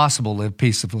it is possible, live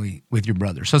peaceably with your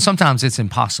brother. So sometimes it's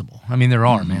impossible. I mean, there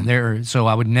are, man. So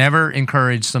I would never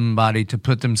encourage somebody to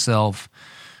put themselves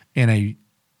in a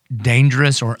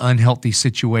dangerous or unhealthy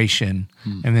situation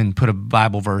and then put a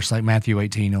Bible verse like Matthew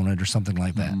 18 on it or something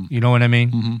like that. You know what I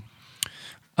mean?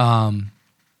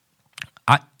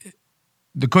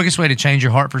 The quickest way to change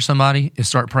your heart for somebody is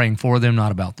start praying for them,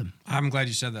 not about them. I'm glad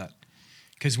you said that,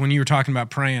 because when you were talking about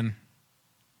praying,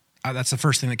 that's the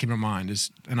first thing that came to mind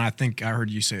and I think I heard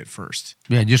you say it first.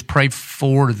 Yeah, just pray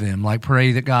for them. Like,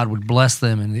 pray that God would bless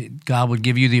them and that God would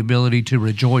give you the ability to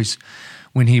rejoice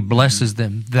when he blesses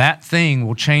them. That thing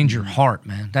will change your heart,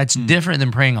 man. That's different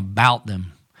than praying about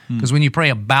them. Because when you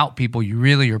pray about people, you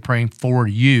really are praying for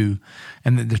you,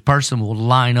 and that this person will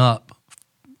line up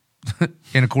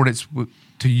in accordance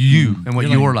to you and what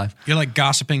your life. You're like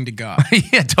gossiping to God.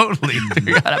 Yeah, totally.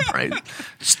 God, I pray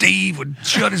Steve would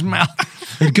shut his mouth.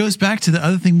 It goes back to the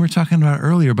other thing we were talking about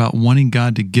earlier about wanting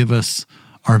God to give us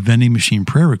our vending machine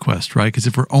prayer request, right? Because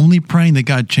if we're only praying that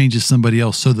God changes somebody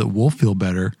else so that we'll feel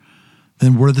better,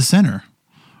 then we're the center,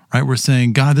 right? We're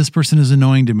saying, God, this person is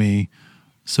annoying to me,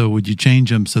 so would you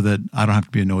change them so that I don't have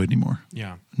to be annoyed anymore?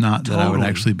 Yeah. Not that I would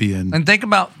actually be in. And think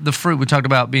about the fruit. We talked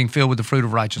about being filled with the fruit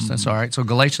of righteousness, all right? So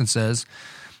Galatians says,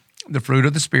 the fruit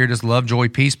of the Spirit is love, joy,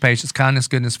 peace, patience, kindness,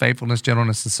 goodness, faithfulness,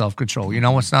 gentleness, and self-control. You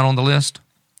know what's not on the list?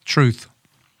 Truth.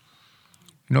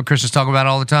 You know what Christians talk about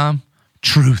all the time?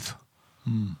 Truth.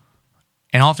 And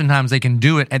oftentimes they can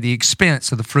do it at the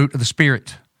expense of the fruit of the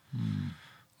Spirit.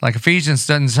 Like Ephesians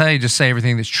doesn't say just say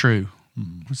everything that's true.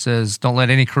 It says, don't let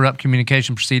any corrupt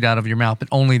communication proceed out of your mouth, but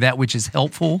only that which is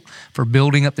helpful for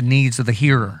building up the needs of the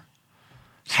hearer.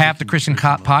 Half the Christian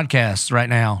podcasts right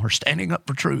now are standing up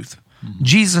for truth.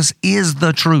 Jesus is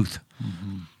the truth.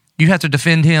 You have to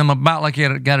defend him about like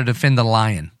you got to defend the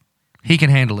lion. He can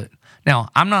handle it. Now,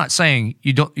 I'm not saying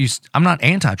I'm not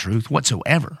anti-truth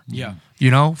whatsoever. Yeah.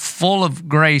 Full of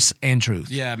grace and truth.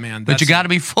 Yeah, man. But you got to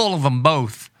be full of them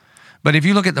both. But if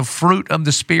you look at the fruit of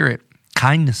the Spirit,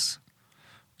 kindness,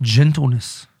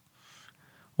 gentleness.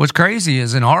 What's crazy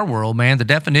is in our world, man, the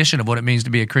definition of what it means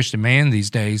to be a Christian man these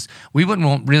days, we wouldn't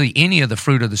want really any of the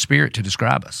fruit of the Spirit to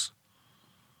describe us.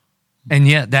 And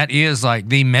yet that is like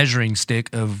the measuring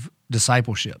stick of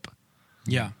discipleship.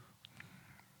 Yeah.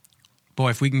 Boy,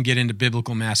 if we can get into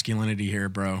biblical masculinity here,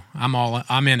 bro, I'm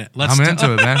in it. I'm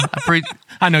into it, man.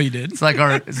 I know you did. It's like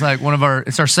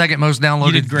it's our second most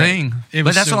downloaded thing.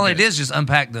 But that's all good. it is, just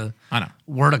unpack the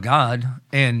Word of God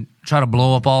and try to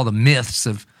blow up all the myths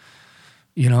of,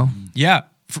 Yeah,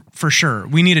 for sure.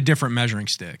 We need a different measuring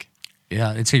stick.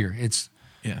 Yeah, it's here. It's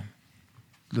Yeah.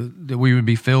 that we would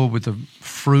be filled with the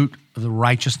fruit of the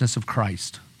righteousness of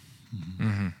Christ.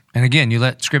 Mm-hmm. And again, you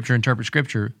let Scripture interpret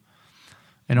Scripture.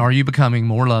 And are you becoming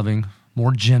more loving,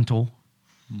 more gentle,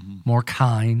 more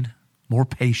kind, more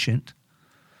patient?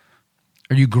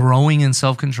 Are you growing in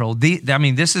self-control?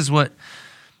 This is what,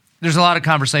 there's a lot of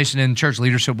conversation in church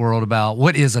leadership world about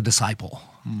what is a disciple.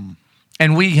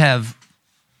 And we have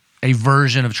a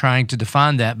version of trying to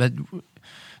define that. But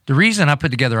the reason I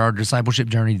put together our discipleship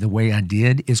journey the way I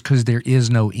did is because there is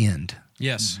no end.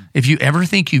 Yes. If you ever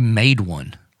think you made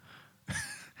one,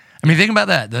 think about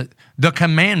that. The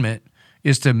commandment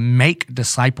is to make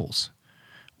disciples.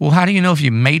 Well, how do you know if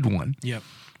you made one? Yep.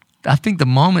 I think the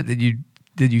moment that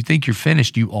you think you're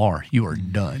finished, you are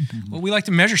done. Well, we like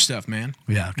to measure stuff, man.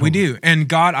 Yeah, totally. We do. And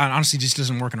God honestly just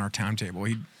doesn't work in our timetable.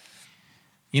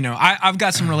 I've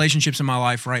got some relationships in my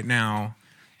life right now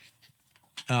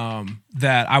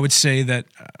that I would say that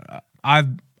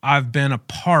I've been a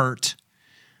part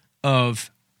of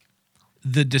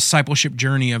the discipleship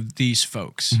journey of these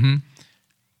folks. Mm-hmm.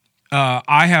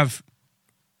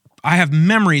 I have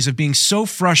memories of being so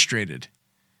frustrated,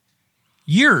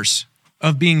 years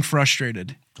of being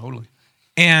frustrated. Totally.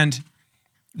 And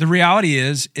the reality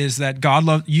is that God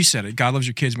loves, you said it, God loves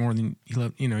your kids more than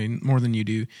more than you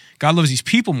do. God loves these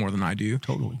people more than I do.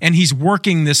 Totally. And he's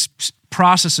working this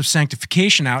process of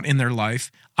sanctification out in their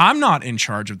life. I'm not in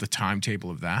charge of the timetable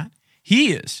of that.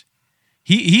 He is.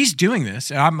 He's doing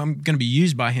this. I'm going to be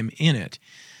used by him in it.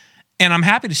 And I'm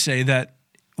happy to say that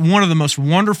one of the most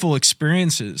wonderful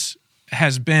experiences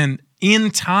has been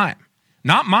in time,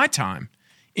 not my time,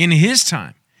 in his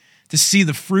time, to see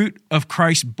the fruit of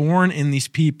Christ born in these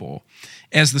people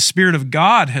as the Spirit of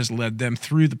God has led them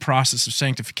through the process of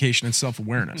sanctification and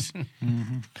self-awareness.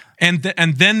 And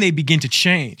then they begin to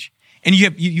change. And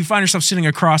you find yourself sitting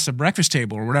across a breakfast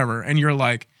table or whatever, and they're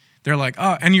like,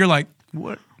 oh, and you're like,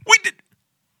 what?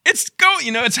 It's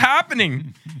going, it's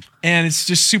happening. And it's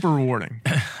just super rewarding.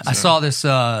 I saw this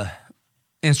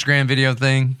Instagram video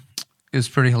thing. It's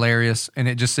pretty hilarious. And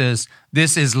it just says,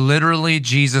 "This is literally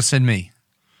Jesus and me."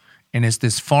 And it's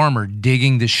this farmer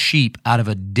digging the sheep out of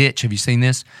a ditch. Have you seen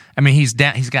this? He's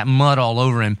down. He's got mud all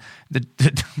over him.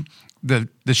 The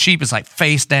sheep is like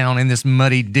face down in this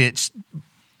muddy ditch,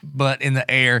 butt in the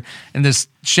air. And this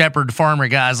shepherd farmer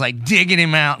guy is like digging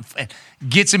him out,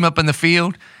 gets him up in the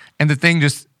field. And the thing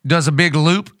just does a big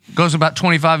loop, goes about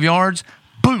 25 yards,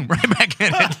 boom, right back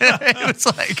in it. It was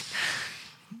like,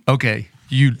 okay,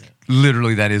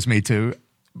 literally, that is me too.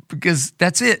 Because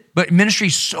that's it. But ministry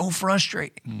is so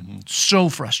frustrating. So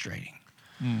frustrating.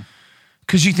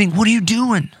 Because you think, what are you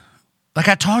doing? Like,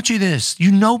 I taught you this.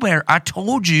 You know better. I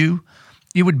told you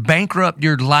it would bankrupt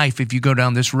your life if you go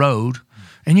down this road.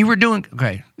 And you were doing,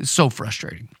 okay, it's so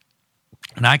frustrating.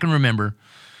 And I can remember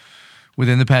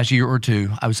within the past year or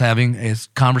two, I was having a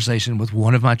conversation with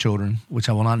one of my children, which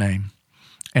I will not name.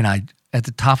 And I, at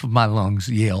the top of my lungs,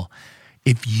 yell,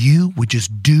 "If you would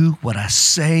just do what I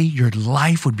say, your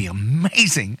life would be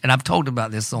amazing." And I've told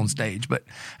about this on stage,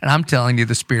 and I'm telling you,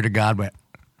 the Spirit of God went,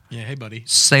 "Yeah, hey, buddy.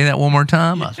 Say that one more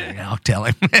time." I was like, "I'll tell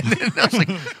him." And then I was like,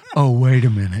 oh, wait a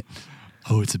minute.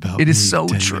 Oh, it's about It me, is so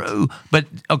dang true. But,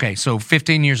 okay, so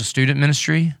 15 years of student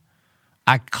ministry,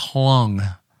 I clung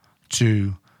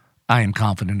to, I am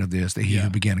confident of this, that he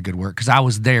who began a good work. Because I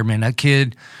was there, man. That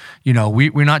kid,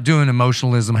 we're not doing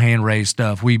emotionalism, hand-raised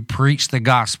stuff. We preach the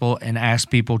gospel and ask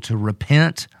people to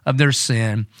repent of their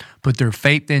sin, put their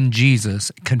faith in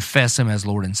Jesus, confess him as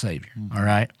Lord and Savior, all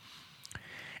right?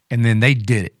 And then they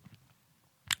did it.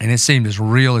 And it seemed as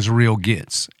real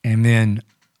gets. And then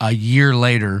a year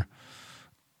later,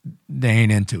 they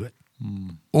ain't into it.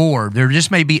 Or there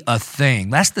just may be a thing.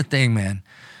 That's the thing, man.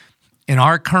 In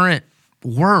our current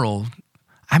world,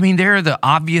 there are the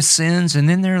obvious sins, and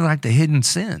then there are like the hidden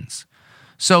sins.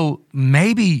 So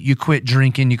maybe you quit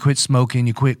drinking, you quit smoking,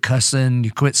 you quit cussing,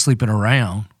 you quit sleeping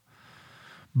around,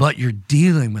 but you're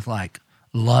dealing with like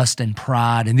lust and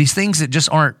pride and these things that just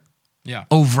aren't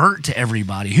overt to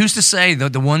everybody. Who's to say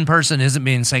that the one person isn't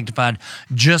being sanctified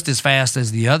just as fast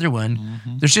as the other one?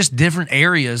 There's just different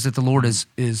areas that the Lord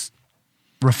is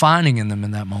refining in them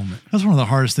in that moment. That's one of the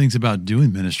hardest things about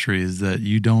doing ministry is that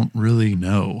you don't really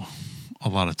know a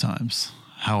lot of times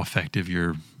how effective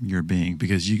you're being,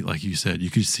 because you, like you said, you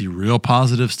could see real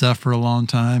positive stuff for a long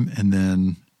time and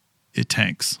then it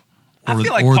tanks. I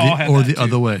feel like Paul had that the too.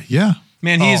 other way. Yeah.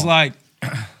 Man, he's like,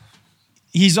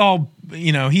 he's all,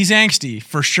 he's angsty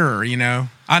for sure.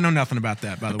 I know nothing about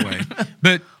that, by the way,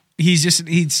 but he's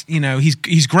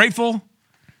grateful.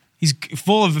 He's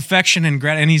full of affection and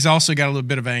gratitude, and he's also got a little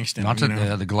bit of angst in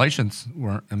him. The Galatians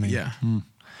weren't. I mean, yeah.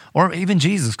 Or even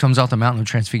Jesus comes off the mountain of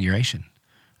transfiguration,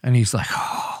 and he's like,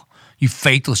 "Oh, you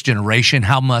faithless generation!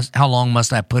 How long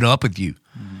must I put up with you?"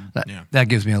 That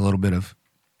gives me a little bit of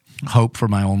hope for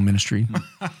my own ministry.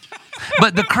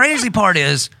 But the crazy part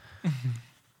is,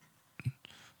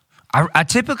 I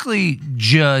typically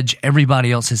judge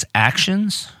everybody else's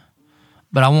actions,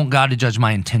 but I want God to judge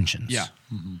my intentions. Yeah.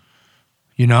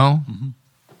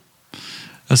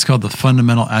 That's called the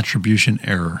fundamental attribution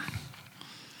error.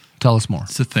 Tell us more.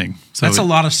 It's a thing. So That's a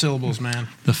lot of syllables, man.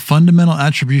 The fundamental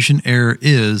attribution error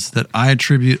is that I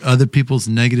attribute other people's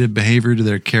negative behavior to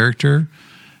their character,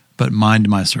 but mine to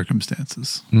my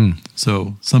circumstances.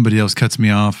 So somebody else cuts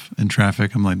me off in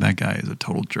traffic. I'm like, that guy is a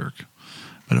total jerk.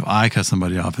 But if I cut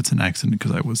somebody off, it's an accident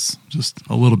because I was just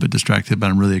a little bit distracted, but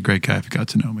I'm really a great guy if you got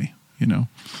to know me.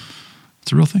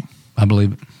 It's a real thing. I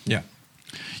believe it. Yeah.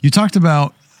 You talked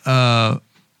about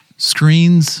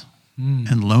screens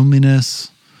and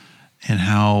loneliness and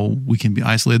how we can be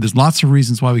isolated. There's lots of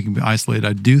reasons why we can be isolated.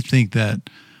 I do think that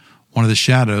one of the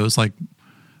shadows, like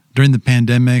during the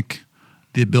pandemic,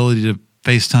 the ability to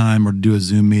FaceTime or do a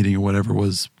Zoom meeting or whatever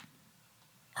was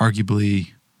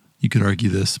arguably, you could argue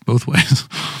this both ways,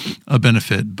 a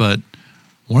benefit. But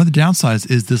one of the downsides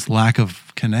is this lack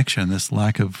of connection, this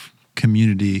lack of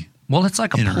community. Well, it's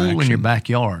like a pool in your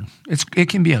backyard. It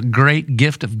can be a great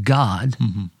gift of God,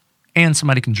 and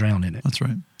somebody can drown in it. That's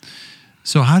right.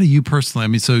 So how do you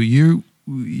personally, so you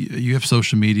have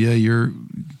social media, you're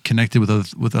connected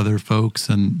with other folks,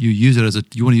 and you use it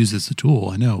you want to use it as a tool,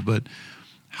 I know, but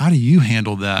how do you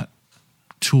handle that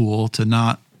tool to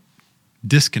not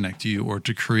disconnect you or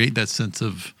to create that sense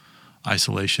of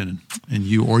isolation in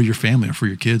you or your family or for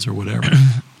your kids or whatever?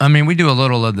 I mean, we do a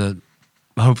little of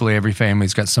hopefully every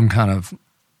family's got some kind of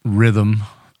rhythm,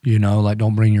 like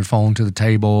don't bring your phone to the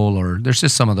table, or there's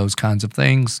just some of those kinds of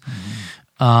things.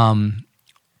 We're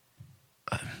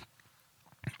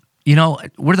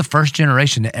the first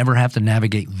generation to ever have to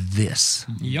navigate this.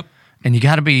 Yep. And you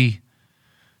got to be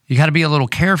a little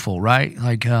careful, right?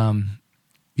 Like,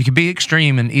 you can be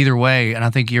extreme in either way, and I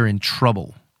think you're in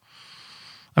trouble.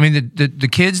 I mean, the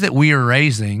kids that we are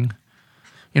raising,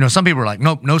 some people are like,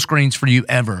 nope, no screens for you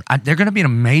ever. They're going to be in a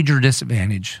major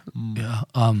disadvantage.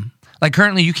 Like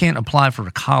currently, you can't apply for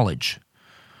a college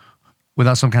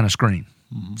without some kind of screen.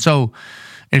 So,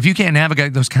 and if you can't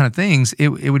navigate those kind of things, it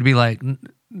would be like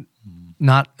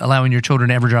not allowing your children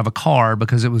to ever drive a car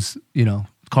because it was,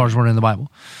 cars weren't in the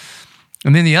Bible.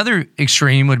 And then the other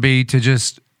extreme would be to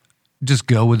just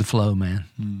go with the flow, man.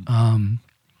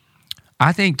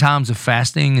 I think times of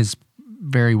fasting is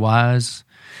very wise.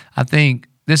 I think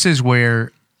this is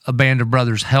where a band of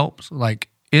brothers helps. Like,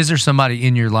 is there somebody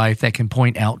in your life that can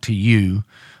point out to you?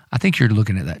 I think you're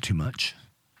looking at that too much,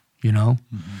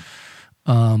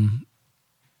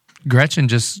 Gretchen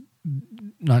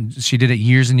she did it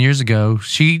years and years ago.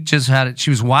 She just had it. She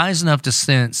was wise enough to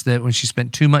sense that when she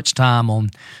spent too much time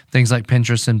on things like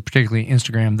Pinterest and particularly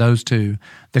Instagram, those two,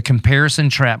 the comparison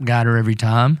trap got her every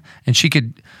time, and she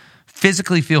could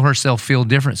physically feel herself feel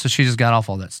different. So she just got off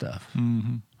all that stuff.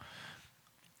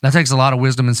 That takes a lot of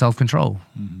wisdom and self-control.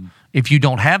 If you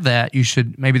don't have that,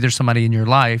 maybe there's somebody in your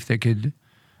life that could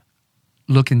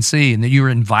look and see, and that you're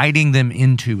inviting them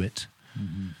into it.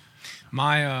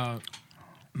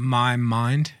 My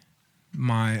mind,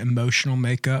 my emotional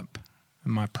makeup,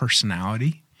 and my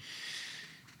personality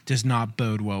does not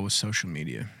bode well with social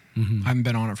media. I haven't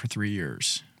been on it for 3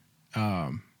 years.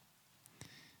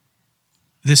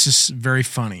 This is very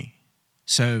funny.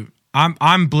 So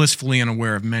I'm blissfully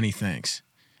unaware of many things.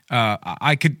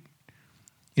 I could,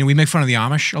 we make fun of the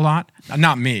Amish a lot.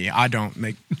 Not me. I don't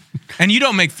make, and you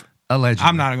don't make. Allegedly.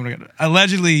 I'm not going to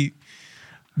allegedly.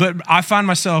 But I find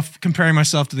myself comparing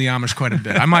myself to the Amish quite a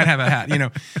bit. I might have a hat,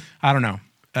 I don't know.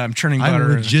 I'm churning butter.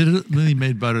 I legitimately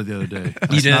made butter the other day.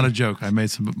 That's did? not a joke. I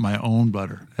made my own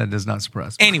butter. That does not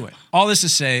surprise me. Anyway, all this to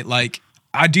say,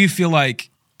 I do feel like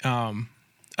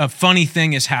a funny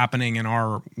thing is happening in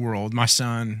our world. My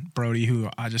son, Brody, who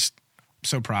I just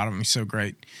so proud of him. He's so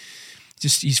great.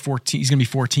 He's 14. He's going to be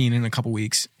 14 in a couple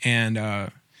weeks.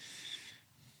 And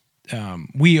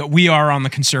we are on the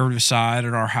conservative side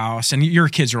at our house, and your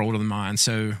kids are older than mine,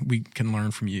 so we can learn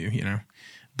from you,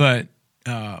 But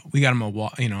we got him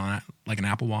like an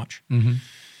Apple Watch,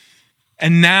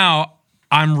 and now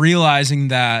I'm realizing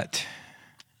that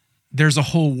there's a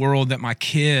whole world that my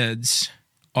kids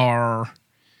are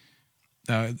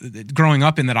growing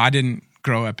up in that I didn't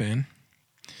grow up in.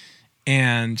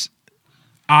 And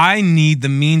I need the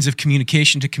means of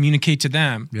communication to communicate to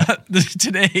them. Yep.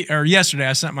 Today or yesterday,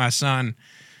 I sent my son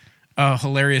a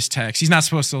hilarious text. He's not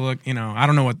supposed to look, I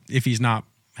don't know if he's not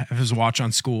have his watch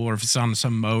on school or if it's on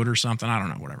some mode or something. I don't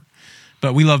know, whatever.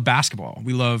 But we love basketball.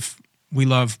 We love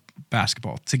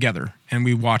basketball together, and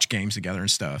we watch games together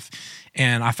and stuff.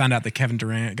 And I found out that Kevin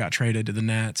Durant got traded to the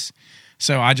Nets.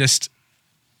 So I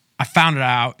found it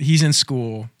out. He's in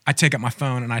school. I take up my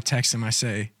phone and I text him. I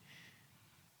say,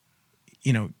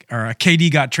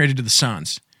 KD got traded to the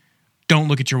Suns. Don't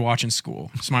look at your watch in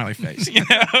school. Smiley face.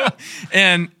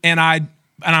 And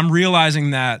I'm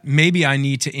realizing that maybe I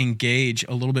need to engage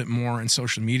a little bit more in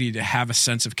social media to have a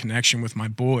sense of connection with my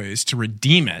boys, to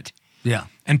redeem it. Yeah.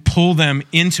 And pull them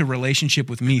into relationship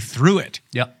with me through it.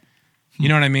 Yep. You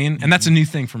know what I mean? And that's a new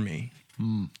thing for me.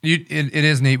 It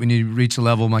is neat when you reach a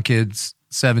level. My kid's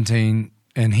 17,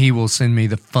 and he will send me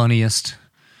the funniest,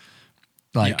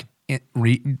 the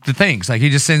things. Like, he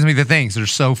just sends me the things that are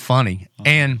so funny.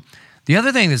 And the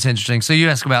other thing that's interesting, so you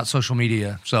ask about social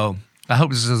media. So I hope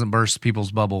this doesn't burst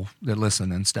people's bubble that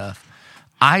listen and stuff.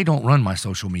 I don't run my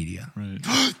social media.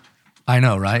 Right. I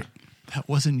know, right? That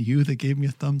wasn't you that gave me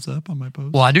a thumbs up on my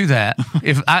post? Well, I do that.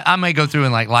 If I may go through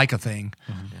and like a thing,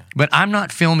 but I'm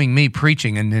not filming me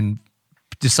preaching and then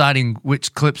deciding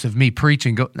which clips of me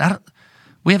preaching go.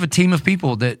 We have a team of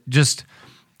people that just,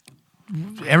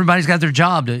 everybody's got their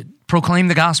job to proclaim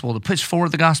the gospel, to push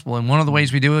forward the gospel. And one of the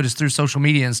ways we do it is through social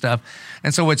media and stuff.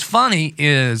 And so what's funny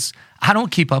is I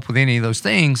don't keep up with any of those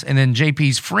things. And then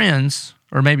JP's friends,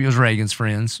 or maybe it was Reagan's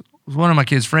friends, one of my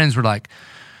kids' friends were like,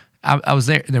 I was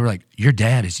there, they were like, your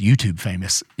dad is YouTube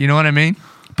famous. You know what I mean?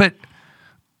 But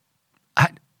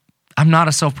I'm not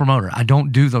a self-promoter. I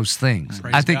don't do those things.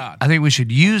 Praise God. I think we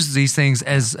should use these things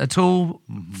as a tool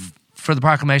for the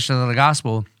proclamation of the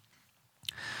gospel.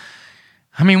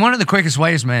 I mean, one of the quickest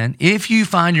ways, man, if you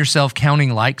find yourself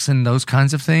counting likes and those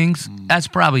kinds of things, that's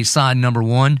probably sign number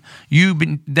one. You're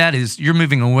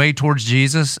moving away towards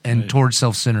Jesus and towards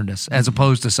self-centeredness as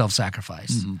opposed to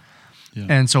self-sacrifice. Yeah.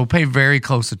 And so pay very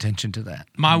close attention to that.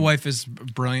 My wife is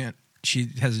brilliant. She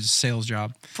has a sales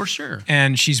job. For sure.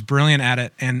 And she's brilliant at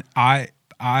it. And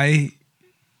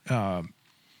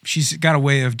she's got a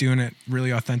way of doing it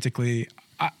really authentically.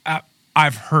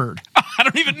 I've heard. I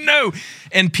don't even know.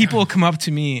 And people will come up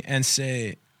to me and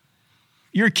say,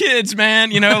 "Your kids,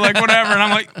 man," like whatever. And I'm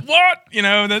like, "What?"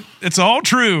 That it's all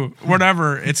true.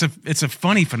 Whatever. It's a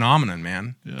funny phenomenon,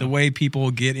 man. Yeah. The way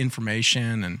people get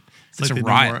information, and it's a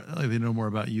riot. They know more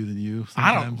about you than you.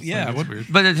 I don't. Yeah. It's weird.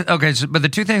 But the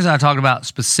two things I talked about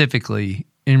specifically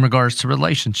in regards to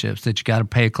relationships that you got to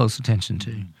pay close attention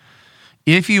to.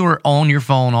 If you are on your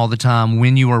phone all the time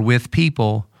when you are with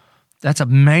people, that's a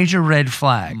major red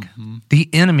flag. The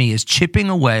enemy is chipping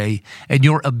away at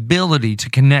your ability to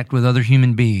connect with other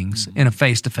human beings in a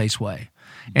face-to-face way.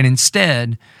 And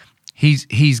instead,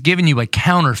 he's giving you a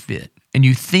counterfeit, and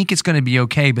you think it's going to be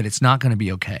okay, but it's not going to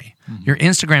be okay. Your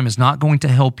Instagram is not going to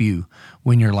help you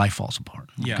when your life falls apart.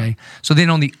 Okay? Yeah. So then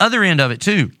on the other end of it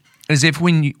too, is if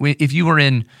you are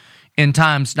in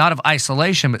times not of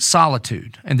isolation, but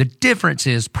solitude, and the difference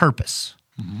is purpose.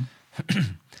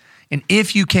 And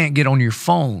if you can't get on your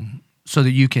phone so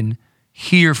that you can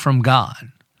hear from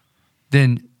God,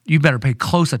 then you better pay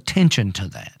close attention to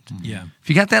that. Yeah. If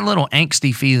you got that little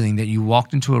angsty feeling that you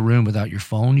walked into a room without your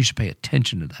phone, you should pay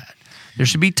attention to that. There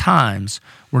should be times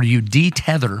where you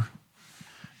detether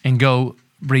and go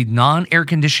breathe non-air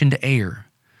conditioned air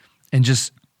and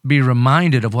just be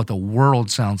reminded of what the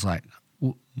world sounds like.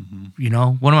 One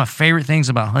of my favorite things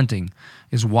about hunting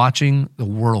is watching the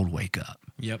world wake up.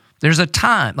 Yep. There's a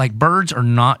time, like birds are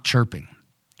not chirping.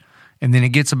 And then it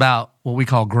gets about what we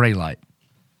call gray light.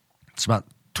 It's about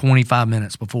 25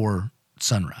 minutes before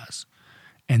sunrise.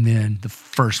 And then the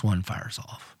first one fires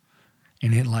off.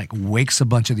 And it like wakes a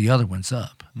bunch of the other ones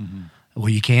up. Well,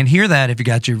 you can't hear that if you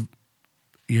got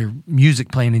your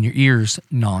music playing in your ears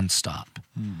nonstop.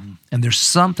 And there's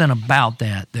something about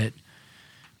that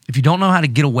if you don't know how to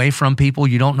get away from people,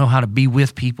 you don't know how to be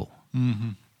with people.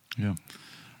 Yeah.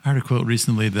 I heard a quote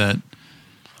recently that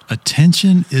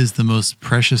attention is the most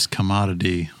precious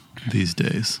commodity these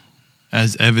days,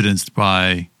 as evidenced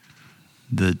by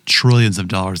the trillions of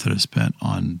dollars that are spent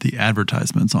on the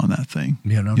advertisements on that thing.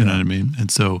 Yeah, no you know doubt. what I mean? And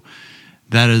so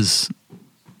that is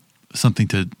something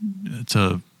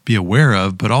to be aware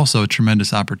of, but also a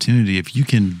tremendous opportunity. If you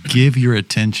can give your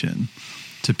attention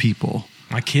to people,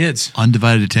 my kids,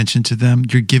 undivided attention to them,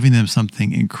 you're giving them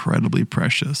something incredibly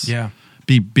precious. Yeah.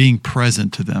 Being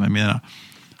present to them. I mean,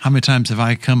 how many times have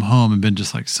I come home and been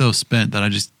just like so spent that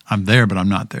I'm there, but I'm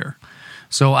not there?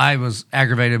 So I was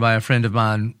aggravated by a friend of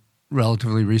mine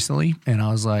relatively recently, and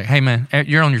I was like, hey, man,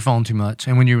 you're on your phone too much.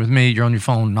 And when you're with me, you're on your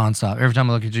phone nonstop. Every time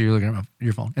I look at you, you're looking at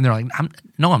your phone. And they're like,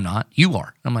 no, I'm not. You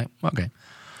are. I'm like, okay.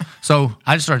 So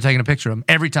I just started taking a picture of him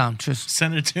every time. Just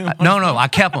Send it to him. No, I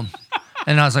kept them.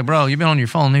 And I was like, bro, you've been on your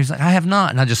phone. And he was like, I have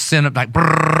not. And I just sent it like,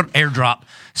 airdrop,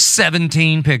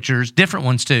 17 pictures, different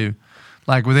ones too,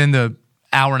 like within the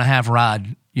hour and a half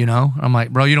ride, you know? I'm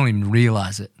like, bro, you don't even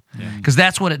realize it. Because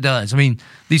that's what it does. I mean,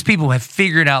 these people have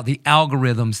figured out the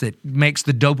algorithms that makes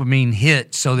the dopamine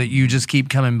hit so that you just keep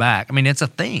coming back. I mean, it's a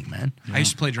thing, man. I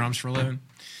used to play drums for a living.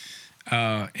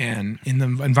 And in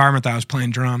the environment that I was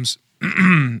playing drums,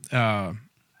 I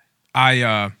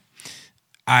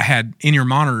had in-ear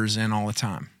monitors in all the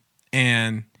time.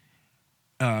 And,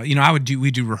 we'd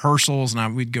do rehearsals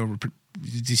and we'd go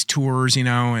these tours,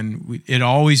 and it'd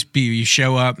always be, you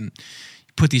show up and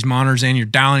put these monitors in, you're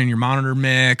dialing in your monitor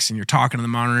mix and you're talking to the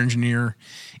monitor engineer.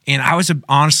 And I was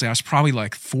probably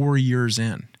like 4 years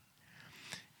in.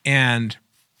 And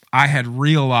I had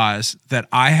realized that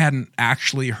I hadn't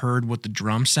actually heard what the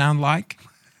drums sound like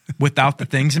without the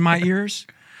things in my ears.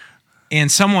 And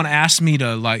someone asked me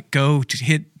to go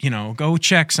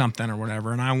check something or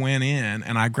whatever. And I went in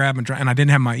and I grabbed a drum and I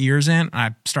didn't have my ears in. And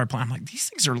I started playing. I'm like, these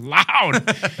things are loud.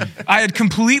 I had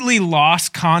completely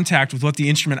lost contact with what the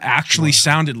instrument actually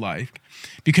sounded like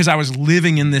because I was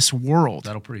living in this world.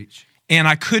 That'll preach. And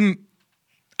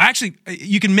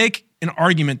you can make an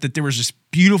argument that there was just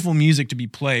beautiful music to be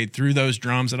played through those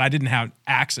drums that I didn't have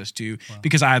access to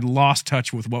because I had lost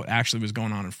touch with what actually was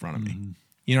going on in front of me.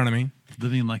 You know what I mean?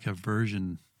 Living like a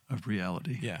version of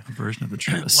reality. Yeah. A version of the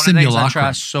truth. One of the things I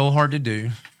try so hard to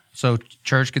do, so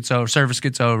service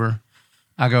gets over,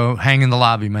 I go hang in the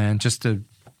lobby, man,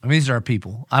 these are our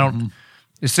people.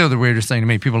 It's still the weirdest thing to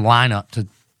me. People line up to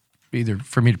either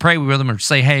for me to pray with them or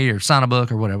say hey or sign a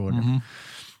book or whatever. Mm-hmm.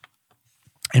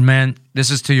 And man, this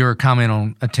is to your comment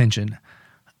on attention.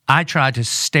 I try to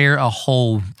stare a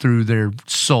hole through their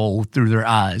soul, through their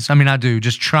eyes. I mean, I do.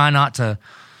 Just try not to.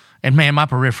 And man, my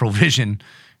peripheral vision,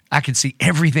 I can see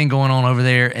everything going on over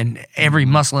there, and every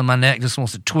muscle in my neck just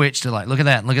wants to twitch to look at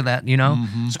that,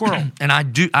 Mm-hmm. Squirrel. And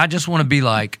I just want to be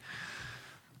like,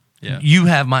 you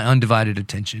have my undivided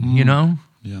attention, you know?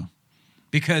 Yeah.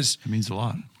 Because it means a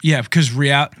lot. Yeah, because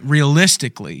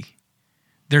realistically,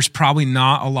 there's probably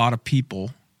not a lot of people,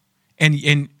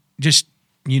 and just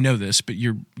this, but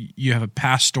you have a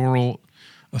pastoral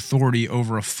authority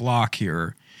over a flock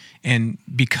here. And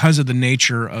because of the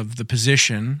nature of the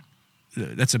position,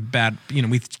 that's a bad,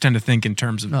 we tend to think in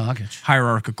terms of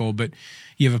hierarchical, but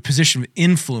you have a position of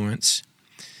influence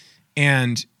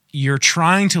and you're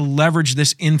trying to leverage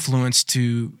this influence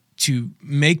to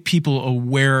make people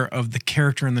aware of the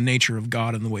character and the nature of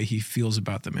God and the way he feels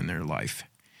about them in their life.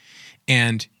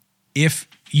 And if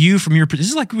you, this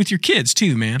is like with your kids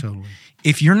too, man. Totally.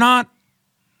 If you're not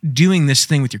doing this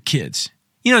thing with your kids,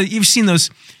 you've seen those,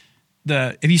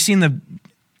 have you seen the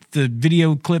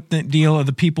video clip deal of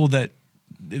the people that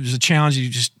it was a challenge?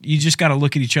 You just got to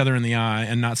look at each other in the eye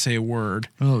and not say a word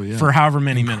for however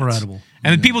many minutes. Incredible.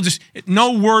 And the people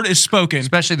no word is spoken.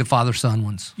 Especially the father-son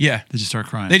ones. Yeah. They just start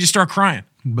crying.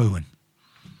 Booing.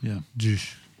 Yeah.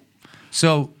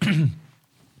 So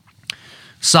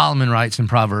Solomon writes in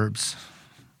Proverbs,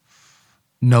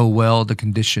 know well the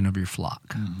condition of your flock.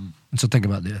 Mm-hmm. And so think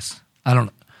about this.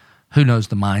 Who knows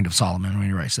the mind of Solomon when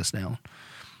he writes this down?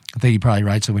 I think he probably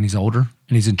writes it when he's older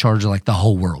and he's in charge of the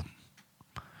whole world.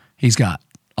 He's got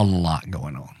a lot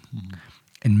going on. Mm-hmm.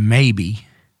 And maybe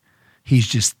he's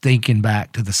just thinking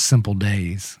back to the simple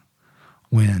days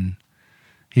when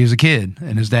he was a kid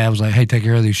and his dad was like, hey, take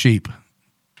care of these sheep.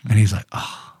 And he's like,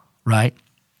 oh, right?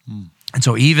 Mm.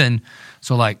 And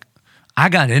so I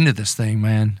got into this thing,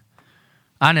 man.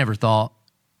 I never thought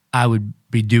I would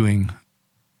be doing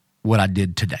what I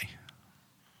did today.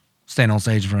 Stand on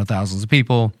stage in front of thousands of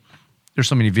people. There's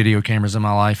so many video cameras in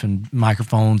my life and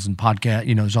microphones and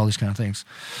podcast, there's all these kind of things.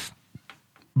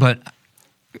 But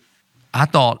I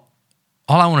thought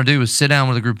all I want to do is sit down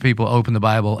with a group of people, open the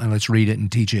Bible, and let's read it and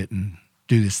teach it and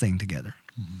do this thing together.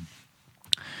 Mm-hmm.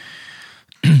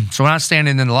 So when I was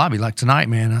standing in the lobby, like tonight,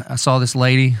 man, I saw this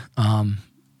lady.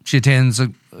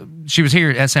 She was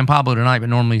here at San Pablo tonight, but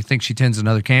normally I think she attends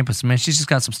another campus. Man, she's just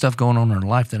got some stuff going on in her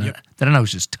life that I know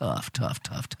is just tough.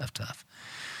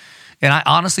 And I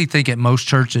honestly think at most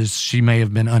churches, she may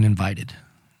have been uninvited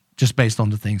just based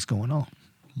on the things going on.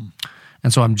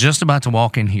 And so I'm just about to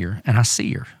walk in here, and I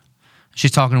see her. She's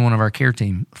talking to one of our care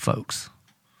team folks.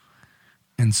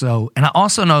 And I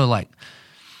also know,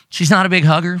 she's not a big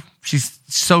hugger. She's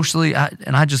socially,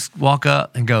 and I just walk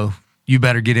up and go, you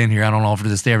better get in here. I don't offer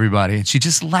this to everybody. And she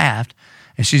just laughed.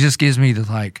 And she just gives me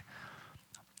the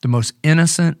most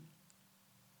innocent,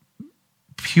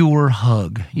 pure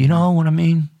hug. You know what I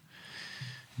mean?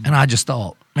 And I just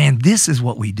thought, man, this is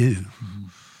what we do.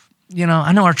 You know,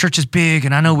 I know our church is big,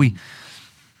 and I know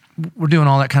we're doing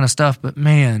all that kind of stuff, but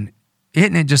man,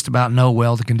 isn't it just about know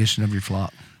well the condition of your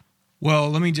flock? Well,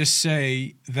 let me just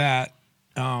say that,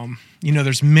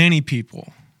 there's many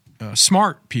people,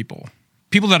 smart people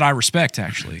that I respect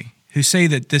actually, who say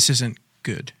that this isn't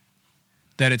good,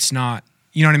 that it's not,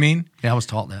 you know what I mean? Yeah, I was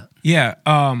taught that. Yeah.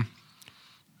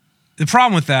 The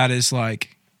problem with that is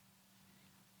like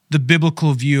the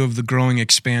biblical view of the growing,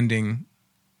 expanding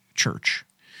church.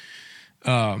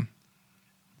 But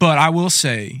I will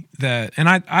say that, and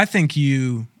I think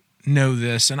you know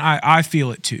this, and I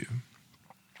feel it too.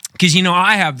 Because,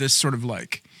 I have this sort of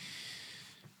like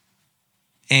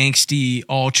angsty,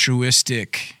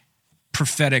 altruistic,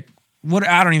 prophetic,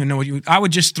 I don't even know I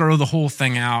would just throw the whole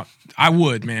thing out. I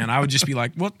would, man. I would just be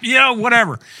like, well,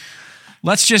 whatever.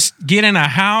 Let's just get in a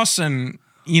house and,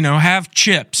 have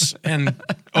chips and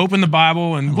open the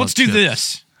Bible and let's do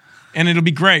this. And it'll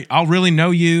be great. I'll really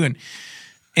know you.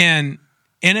 And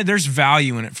there's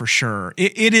value in it for sure.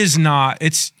 It is not,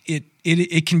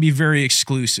 it can be very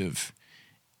exclusive.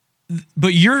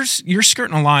 But you're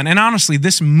skirting a line. And honestly,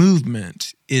 this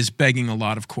movement is begging a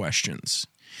lot of questions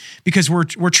because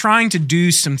we're trying to do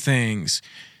some things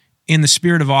in the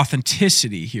spirit of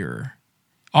authenticity here,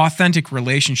 authentic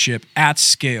relationship at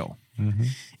scale. Mm-hmm.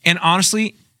 And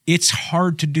honestly, it's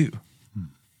hard to do.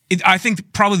 I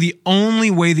think probably the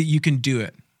only way that you can do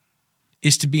it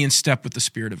is to be in step with the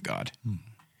Spirit of God,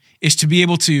 is to be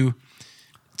able to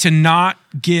not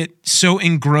get so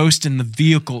engrossed in the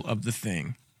vehicle of the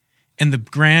thing and the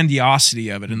grandiosity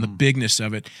of it and the bigness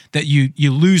of it that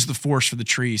you lose the forest for the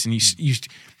trees. And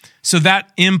so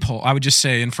that impulse, I would just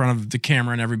say in front of the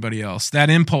camera and everybody else, that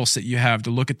impulse that you have to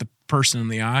look at the person in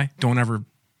the eye, don't ever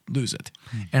lose it.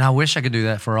 And I wish I could do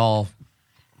that for all.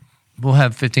 We'll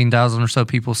have 15,000 or so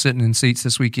people sitting in seats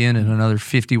this weekend and another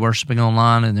 50 worshiping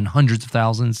online and then hundreds of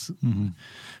thousands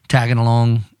tagging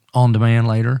along on demand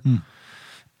later.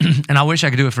 And I wish I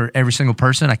could do it for every single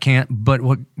person. I can't. But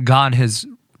what God has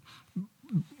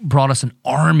brought us an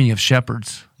army of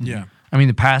shepherds. Yeah. I mean,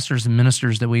 the pastors and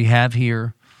ministers that we have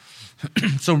here.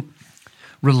 So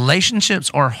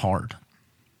relationships are hard.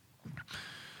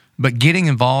 But getting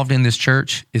involved in this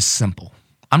church is simple.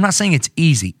 I'm not saying it's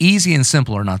easy. Easy and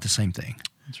simple are not the same thing.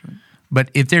 That's right. But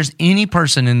if there's any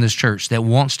person in this church that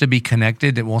wants to be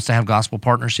connected, that wants to have gospel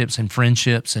partnerships and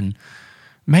friendships, and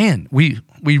man, we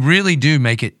really do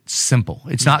make it simple.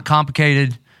 It's not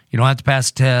complicated. You don't have to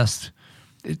pass a test.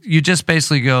 You just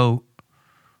basically go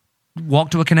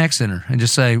walk to a Connect Center and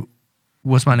just say,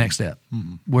 what's my next step?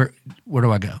 Where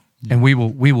do I go? And we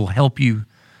will help you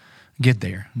get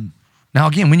there. Now,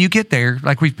 again, when you get there,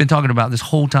 like we've been talking about this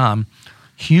whole time,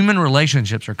 human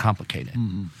relationships are complicated.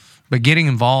 But getting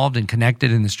involved and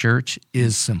connected in this church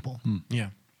is simple. Yeah.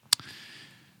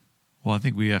 Well, I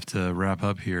think we have to wrap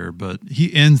up here, but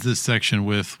he ends this section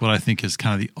with what I think is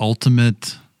kind of the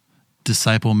ultimate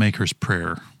disciple maker's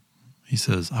prayer. He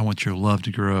says, I want your love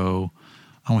to grow.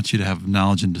 I want you to have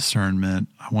knowledge and discernment.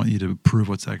 I want you to prove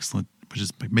what's excellent, which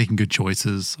is making good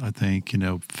choices, I think,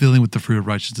 filling with the fruit of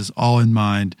righteousness, all in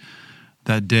mind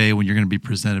that day when you're going to be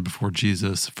presented before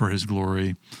Jesus for his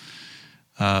glory.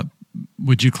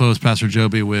 Would you close, Pastor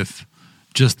Joby, with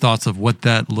just thoughts of what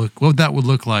that would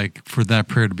look like for that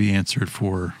prayer to be answered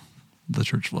for the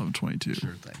Church of 1122?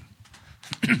 Sure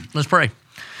thing. Let's pray.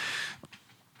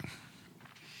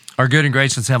 Our good and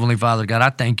gracious Heavenly Father, God, I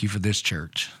thank you for this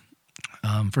church,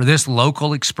 for this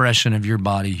local expression of your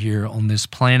body here on this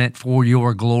planet for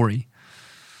your glory.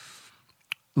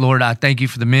 Lord, I thank you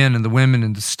for the men and the women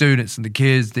and the students and the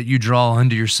kids that you draw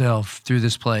unto yourself through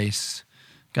this place.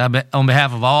 God, on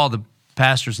behalf of all the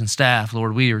pastors and staff,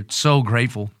 Lord, we are so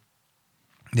grateful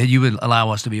that you would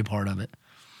allow us to be a part of it.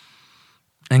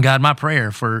 And God, my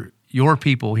prayer for your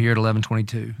people here at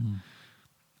 1122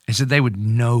 is that they would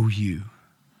know you,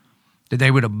 that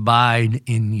they would abide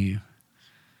in you.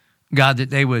 God, that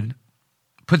they would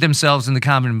put themselves in the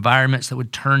kind of environments that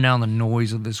would turn down the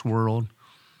noise of this world,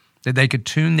 that they could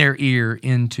tune their ear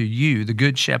into you, the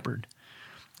Good Shepherd.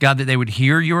 God, that they would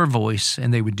hear your voice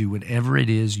and they would do whatever it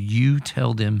is you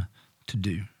tell them to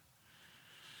do.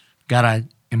 God, I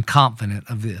am confident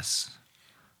of this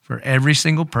for every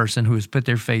single person who has put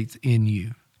their faith in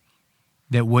you,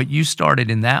 that what you started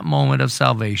in that moment of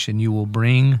salvation, you will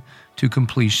bring to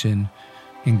completion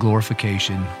in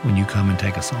glorification when you come and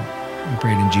take us home. We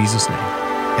pray it in Jesus' name.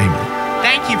 Amen.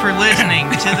 Thank you for listening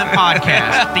to the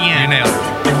podcast. The end. You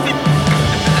nailed it.